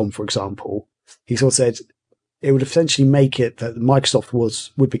 and Capcom, for example, he sort of said it would essentially make it that Microsoft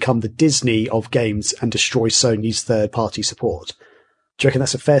would become the Disney of games and destroy Sony's third-party support. Do you reckon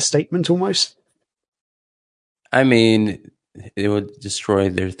that's a fair statement, almost? I mean, it would destroy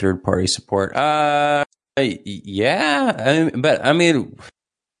their third-party support. Yeah, but I mean,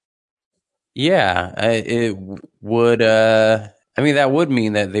 yeah, it would. I mean, that would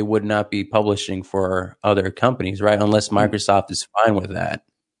mean that they would not be publishing for other companies, right? Unless Microsoft is fine with that.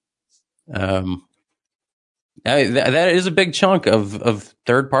 That is a big chunk of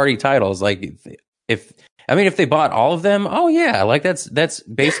third-party titles. Like, if they bought all of them, oh yeah, like that's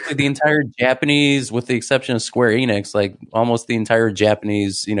basically the entire Japanese, with the exception of Square Enix, like almost the entire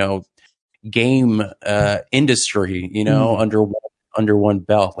Japanese, game industry, under one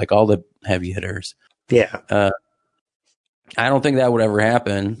belt, like all the heavy hitters. Yeah. I don't think that would ever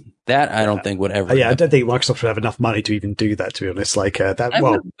happen. I don't think would ever. Yeah, happen. I don't think Microsoft would have enough money to even do that, to be honest. Like that.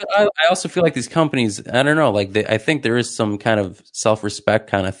 I also feel like these companies, I don't know, like I think there is some kind of self-respect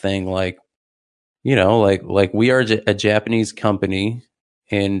kind of thing. Like, like we are a Japanese company,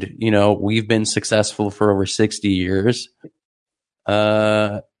 and we've been successful for over 60 years.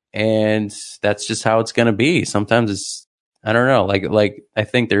 And that's just how it's going to be. Sometimes it's, I don't know, like I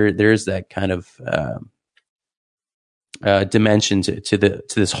think there is that kind of dimension to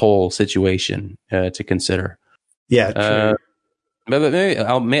this whole situation to consider. Yeah, true. But maybe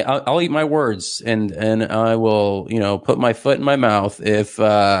I'll eat my words, and I will put my foot in my mouth if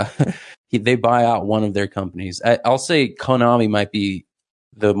they buy out one of their companies. I'll say Konami might be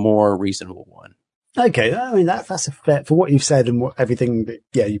the more reasonable one. Okay, I mean that's a fair, for what you've said and everything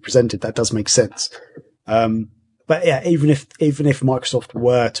that you presented. That does make sense. But yeah, even if Microsoft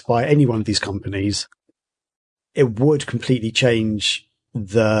were to buy any one of these companies, it would completely change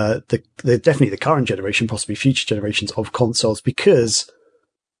the definitely the current generation, possibly future generations of consoles, because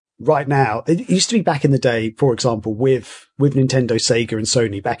right now it used to be back in the day, for example, with Nintendo, Sega, and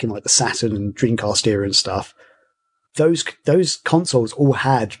Sony back in like the Saturn and Dreamcast era and stuff. Those consoles all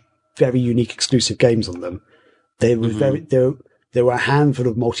had very unique exclusive games on them. They were there were a handful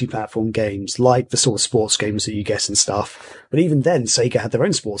of multi-platform games, like the sort of sports games that you get and stuff. But even then, Sega had their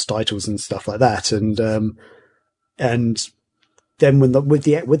own sports titles and stuff like that. And And then with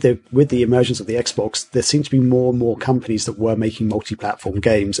the emergence of the Xbox, there seem to be more and more companies that were making multi-platform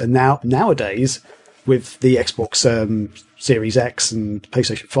games. And nowadays, with the Xbox Series X and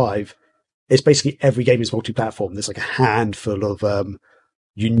PlayStation 5, it's basically every game is multi-platform. There's like a handful of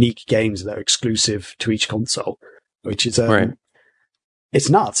unique games that are exclusive to each console, which is right. It's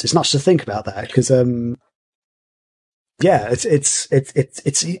nuts. It's nuts to think about that because yeah, it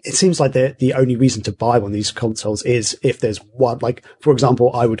seems like the only reason to buy one of these consoles is if there's one. Like, for example,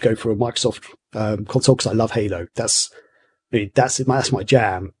 I would go for a Microsoft console because I love Halo. That's my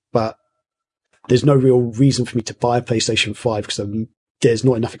jam. But there's no real reason for me to buy a PlayStation 5 because there's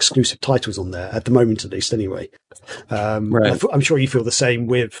not enough exclusive titles on there at the moment, at least. Anyway, right. I'm sure you feel the same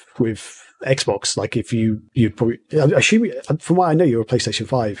with Xbox. Like, if you'd probably, I assume, from what I know, you're a PlayStation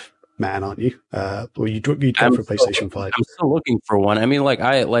 5 man, aren't you? Or you'd go for a PlayStation 5. I'm still looking for one. I mean,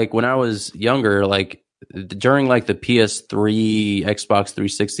 like when I was younger, like during like the PS3, Xbox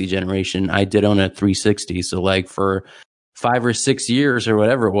 360 generation, I did own a 360. So like for 5 or 6 years or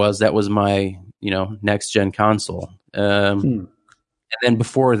whatever it was, that was my, next gen console. And then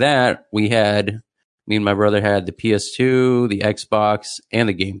before that, me and my brother had the PS2, the Xbox, and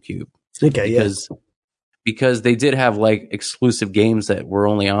the GameCube. Okay, because they did have like exclusive games that were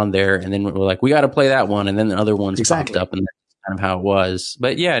only on there, and then we're like, we got to play that one, and then the other ones popped up, and that's kind of how it was.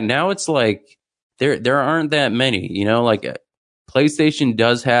 But yeah, now it's like there aren't that many. Like PlayStation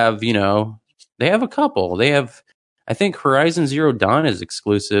does have, they have a couple. They have, I think Horizon Zero Dawn is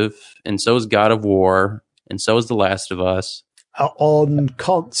exclusive, and so is God of War, and so is The Last of Us. On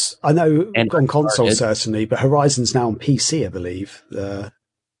cons, I know, and on console certainly, but Horizon's now on PC, I believe.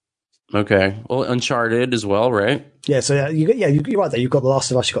 Okay. Well, Uncharted as well, right? Yeah. So you're right there. You've got The Last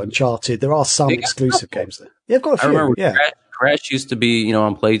of Us. You've got Uncharted. There are some exclusive games there. Yeah, I've got a few. I remember Crash used to be,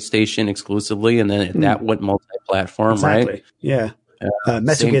 on PlayStation exclusively, and then that went multi-platform, exactly. Right? Yeah.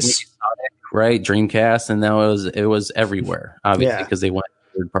 Metal Gear Solid, right? Dreamcast, and now it was everywhere, obviously, because they went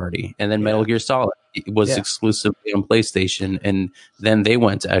third party. And then Metal Gear Solid was exclusively on PlayStation, and then they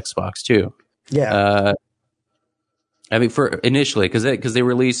went to Xbox too. Yeah. I mean, for initially, because they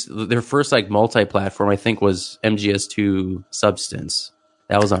released their first like multi-platform, I think, was MGS2 Substance.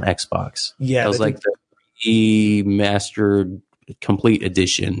 That was on Xbox. Yeah, that was like the remastered complete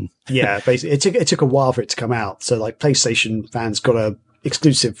edition. Yeah, basically, it took a while for it to come out. So like PlayStation fans got a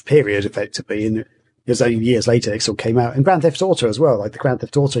exclusive period effectively, and it was only years later it still came out. And Grand Theft Auto as well, like the Grand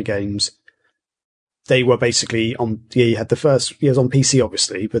Theft Auto games. They were basically on. Yeah, you had the first. It was on PC,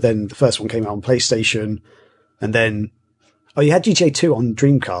 obviously, but then the first one came out on PlayStation, and then. Oh, you had GTA 2 on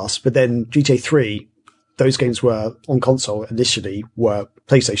Dreamcast, but then GTA 3, those games were on console initially, were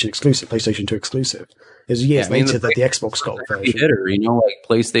PlayStation exclusive, PlayStation 2 exclusive. It was years later that the Xbox got version. Hitter, like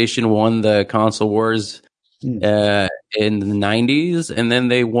PlayStation won the console wars in the 90s, and then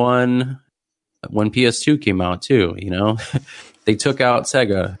they won when PS2 came out too, They took out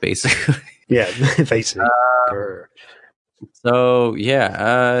Sega, basically. Yeah, basically. So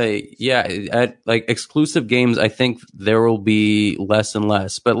like exclusive games, I think there will be less and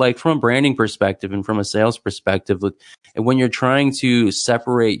less. But like from a branding perspective and from a sales perspective, when you're trying to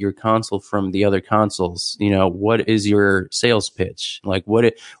separate your console from the other consoles, what is your sales pitch? Like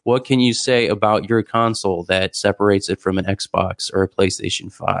what can you say about your console that separates it from an Xbox or a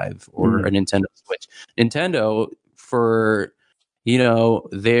PlayStation 5 or a Nintendo Switch? Nintendo, for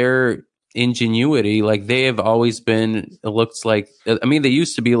their ingenuity, like they have always been, it looks like, I mean, they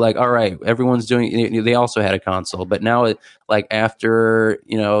used to be like, all right, everyone's doing, they also had a console, but now like after,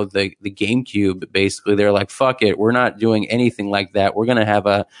 the GameCube, basically they're like, fuck it, we're not doing anything like that. We're going to have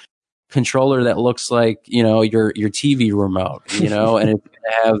a controller that looks like, your TV remote, and it's going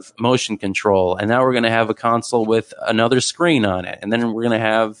to have motion control. And now we're going to have a console with another screen on it. And then we're going to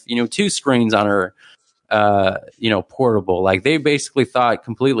have, 2 screens on our portable. Like they basically thought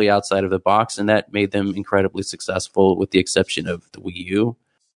completely outside of the box, and that made them incredibly successful, with the exception of the Wii U.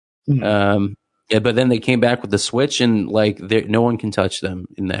 But then they came back with the Switch, and like no one can touch them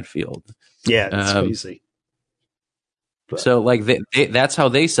in that field. Yeah, it's crazy. So like that's how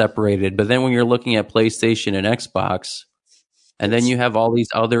they separated. But then when you're looking at PlayStation and Xbox, and then you have all these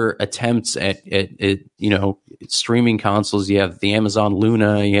other attempts at streaming consoles. You have the Amazon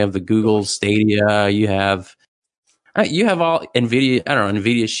Luna, you have the Google Stadia, you have all NVIDIA,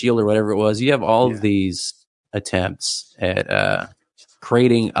 NVIDIA Shield or whatever it was. You have all of these attempts at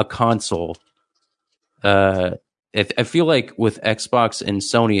creating a console. I feel like with Xbox and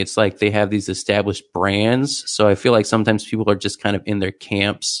Sony, it's like they have these established brands. So I feel like sometimes people are just kind of in their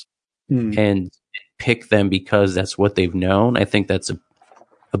camps and pick them because that's what they've known. I think that's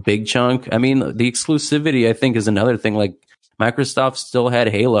a big chunk. I mean, the exclusivity, I think, is another thing. Like Microsoft still had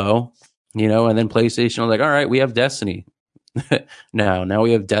Halo, you know, and then PlayStation was like, all right, we have Destiny. now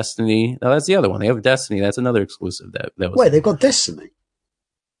we have Destiny. Oh, that's the other one. They have Destiny. That's another exclusive. That was. Wait, they've got Destiny.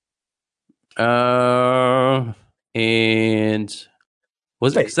 And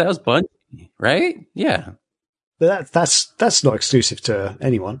was it because that was Bungie, right? Yeah, but that's not exclusive to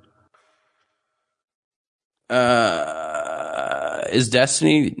anyone. Is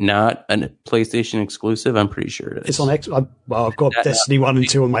Destiny not a PlayStation exclusive? I'm pretty sure it is. It's on X. I've got Destiny 1 and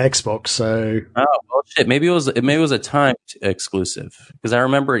 2 on my Xbox, so. Oh well, shit. Maybe it was a timed exclusive because I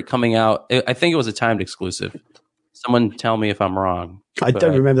remember it coming out. I think it was a timed exclusive. Someone tell me if I'm wrong. I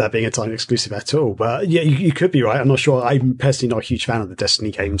don't remember that being a timed exclusive at all, but yeah, you could be right. I'm not sure. I'm personally not a huge fan of the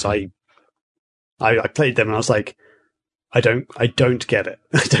Destiny games. I played them and I was like, I don't get it.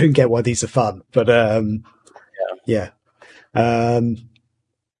 I don't get why these are fun, but yeah. To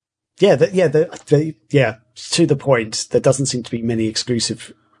the point, there doesn't seem to be many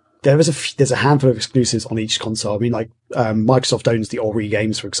exclusive. There's a handful of exclusives on each console. I mean, like Microsoft owns the Ori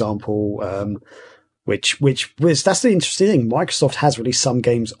games, for example, which that's the interesting thing. Microsoft has released some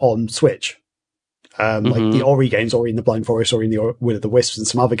games on Switch, like the Ori games, Ori in the Blind Forest, Ori in the Will of the Wisps, and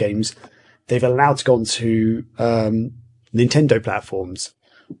some other games. They've allowed to go onto Nintendo platforms.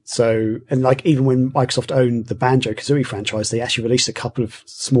 So, and like even when Microsoft owned the Banjo-Kazooie franchise, they actually released a couple of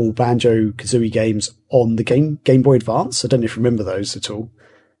small Banjo-Kazooie games on the Game Boy Advance. I don't know if you remember those at all.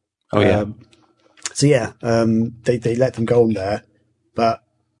 Oh yeah. They let them go on there, but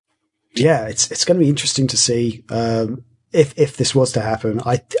yeah, it's going to be interesting to see if this was to happen.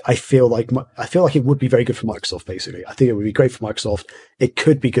 I feel like it would be very good for Microsoft. Basically, I think it would be great for Microsoft. It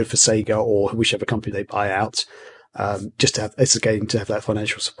could be good for Sega or whichever company they buy out. Just to have, it's a game to have that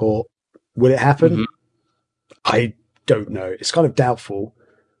financial support. Will it happen? Mm-hmm. I don't know. It's kind of doubtful.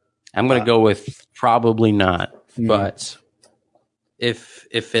 I'm going to go with probably not, but if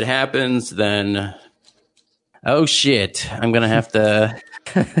it happens, then oh shit, I'm going to have to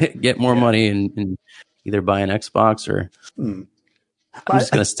get more money and either buy an Xbox or I'm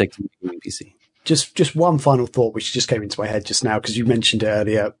just going to stick to the PC. Just one final thought, which just came into my head just now, because you mentioned it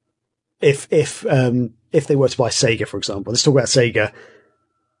earlier. If they were to buy Sega, for example, let's talk about Sega.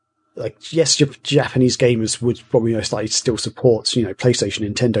 Like, yes, Japanese gamers would probably most likely still support, PlayStation,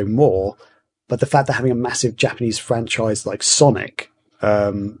 Nintendo more, but the fact that having a massive Japanese franchise like Sonic,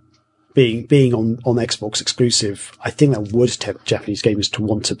 being on Xbox exclusive, I think that would tempt Japanese gamers to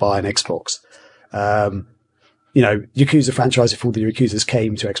want to buy an Xbox. Yakuza franchise, if all the Yakuzas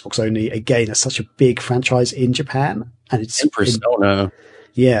came to Xbox only, again, that's such a big franchise in Japan, and it's in Persona.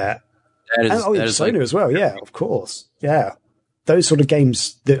 Yeah. Persona as well. Yeah, of course. Yeah. Those sort of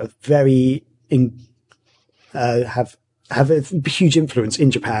games that are very have a huge influence in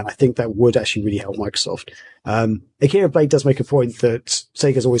Japan. I think that would actually really help Microsoft. Akira Blade does make a point that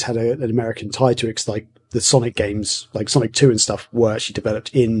Sega's always had an American tie to it, 'cause like the Sonic games, like Sonic 2 and stuff, were actually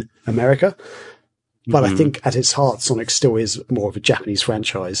developed in America. But I think at its heart, Sonic still is more of a Japanese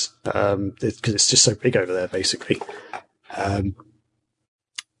franchise, because it's just so big over there, basically.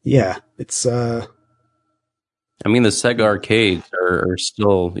 Yeah, it's. I mean, the Sega arcades are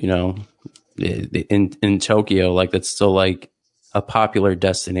still, in Tokyo, like that's still like a popular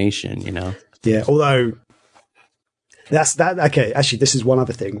destination, Yeah, although that's that. Okay, actually, this is one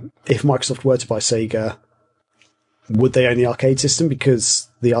other thing. If Microsoft were to buy Sega, would they own the arcade system? Because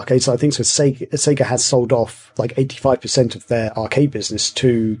the arcade side of things, so Sega has sold off like 85% of their arcade business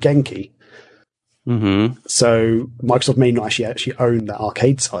to Genki. Mm-hmm. So Microsoft may not actually own the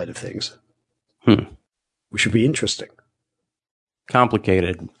arcade side of things, which would be interesting.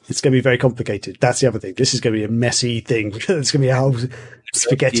 Complicated. It's going to be very complicated. That's the other thing. This is going to be a messy thing. It's going to be a whole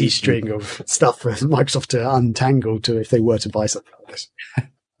spaghetti string of stuff for Microsoft to untangle to if they were to buy something like this.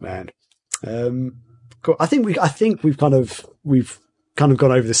 Man, cool. I think we've kind of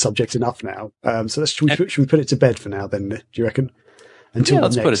gone over this subject enough now. So should we put it to bed for now? Then do you reckon? Let's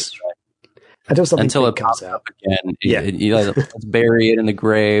put it. Until it comes pops up again. Let's bury it in the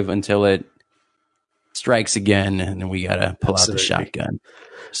grave until it strikes again, and then we gotta pull out the shotgun,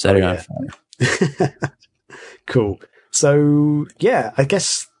 set it on fire. Cool. So yeah, I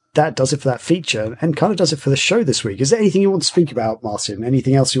guess that does it for that feature, and kind of does it for the show this week. Is there anything you want to speak about, Martin?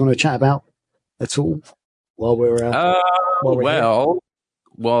 Anything else you want to chat about at all while we're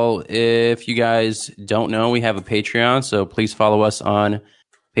well, if you guys don't know, we have a Patreon, so please follow us on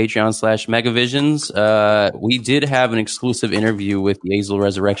Patreon/Megavisions. We did have an exclusive interview with the Azel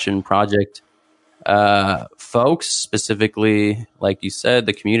Resurrection Project folks, specifically, like you said,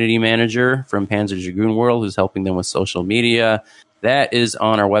 the community manager from Panzer Dragoon World, who's helping them with social media, That is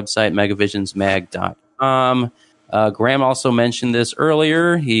on our website, megavisionsmag.com. Graham also mentioned this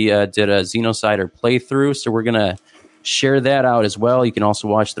earlier. He did a Xenocider playthrough, so we're going to share that out as well. You can also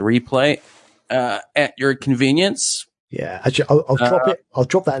watch the replay at your convenience. Yeah, actually, I'll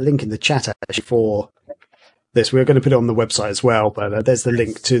drop that link in the chat actually for this. We're going to put it on the website as well, but there's the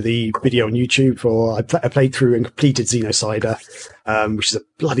link to the video on YouTube for I played through and completed Xenocider, which is a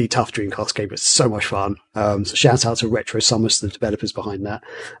bloody tough Dreamcast game, but it's so much fun. So shout out to Retro Summers, the developers behind that.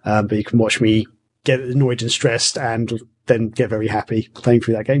 But you can watch me get annoyed and stressed and then get very happy playing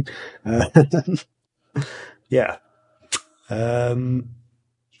through that game. Yeah.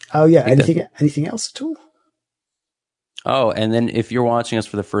 Oh yeah. Anything else at all? Oh, and then if you're watching us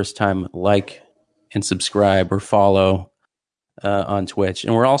for the first time, like and subscribe or follow on Twitch.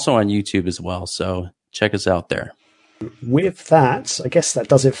 And we're also on YouTube as well, so check us out there. With that, I guess that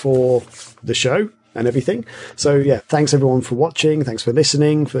does it for the show and everything. So yeah, thanks everyone for watching. Thanks for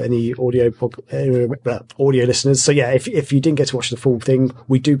listening, for any audio listeners. So yeah, if you didn't get to watch the full thing,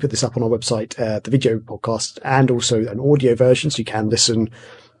 we do put this up on our website, the video podcast, and also an audio version, so you can listen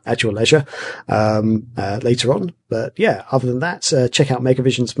at your leisure later on. But yeah, other than that, check out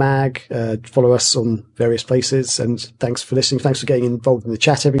Megavisions Mag, follow us on various places, and thanks for listening. Thanks for getting involved in the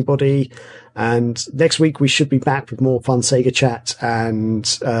chat, everybody. And next week we should be back with more fun Sega chat, and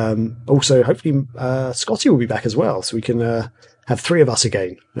also hopefully Scotty will be back as well, so we can have three of us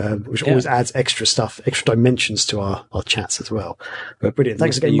again, which always adds extra stuff, extra dimensions to our chats as well. But brilliant.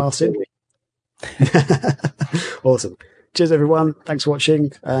 Thanks again, Martin. Awesome. Cheers, everyone. Thanks for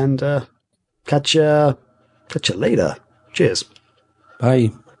watching, and catch you later. Cheers.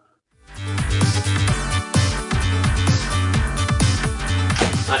 Bye.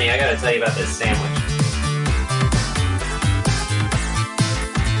 Honey, I gotta tell you about this sandwich.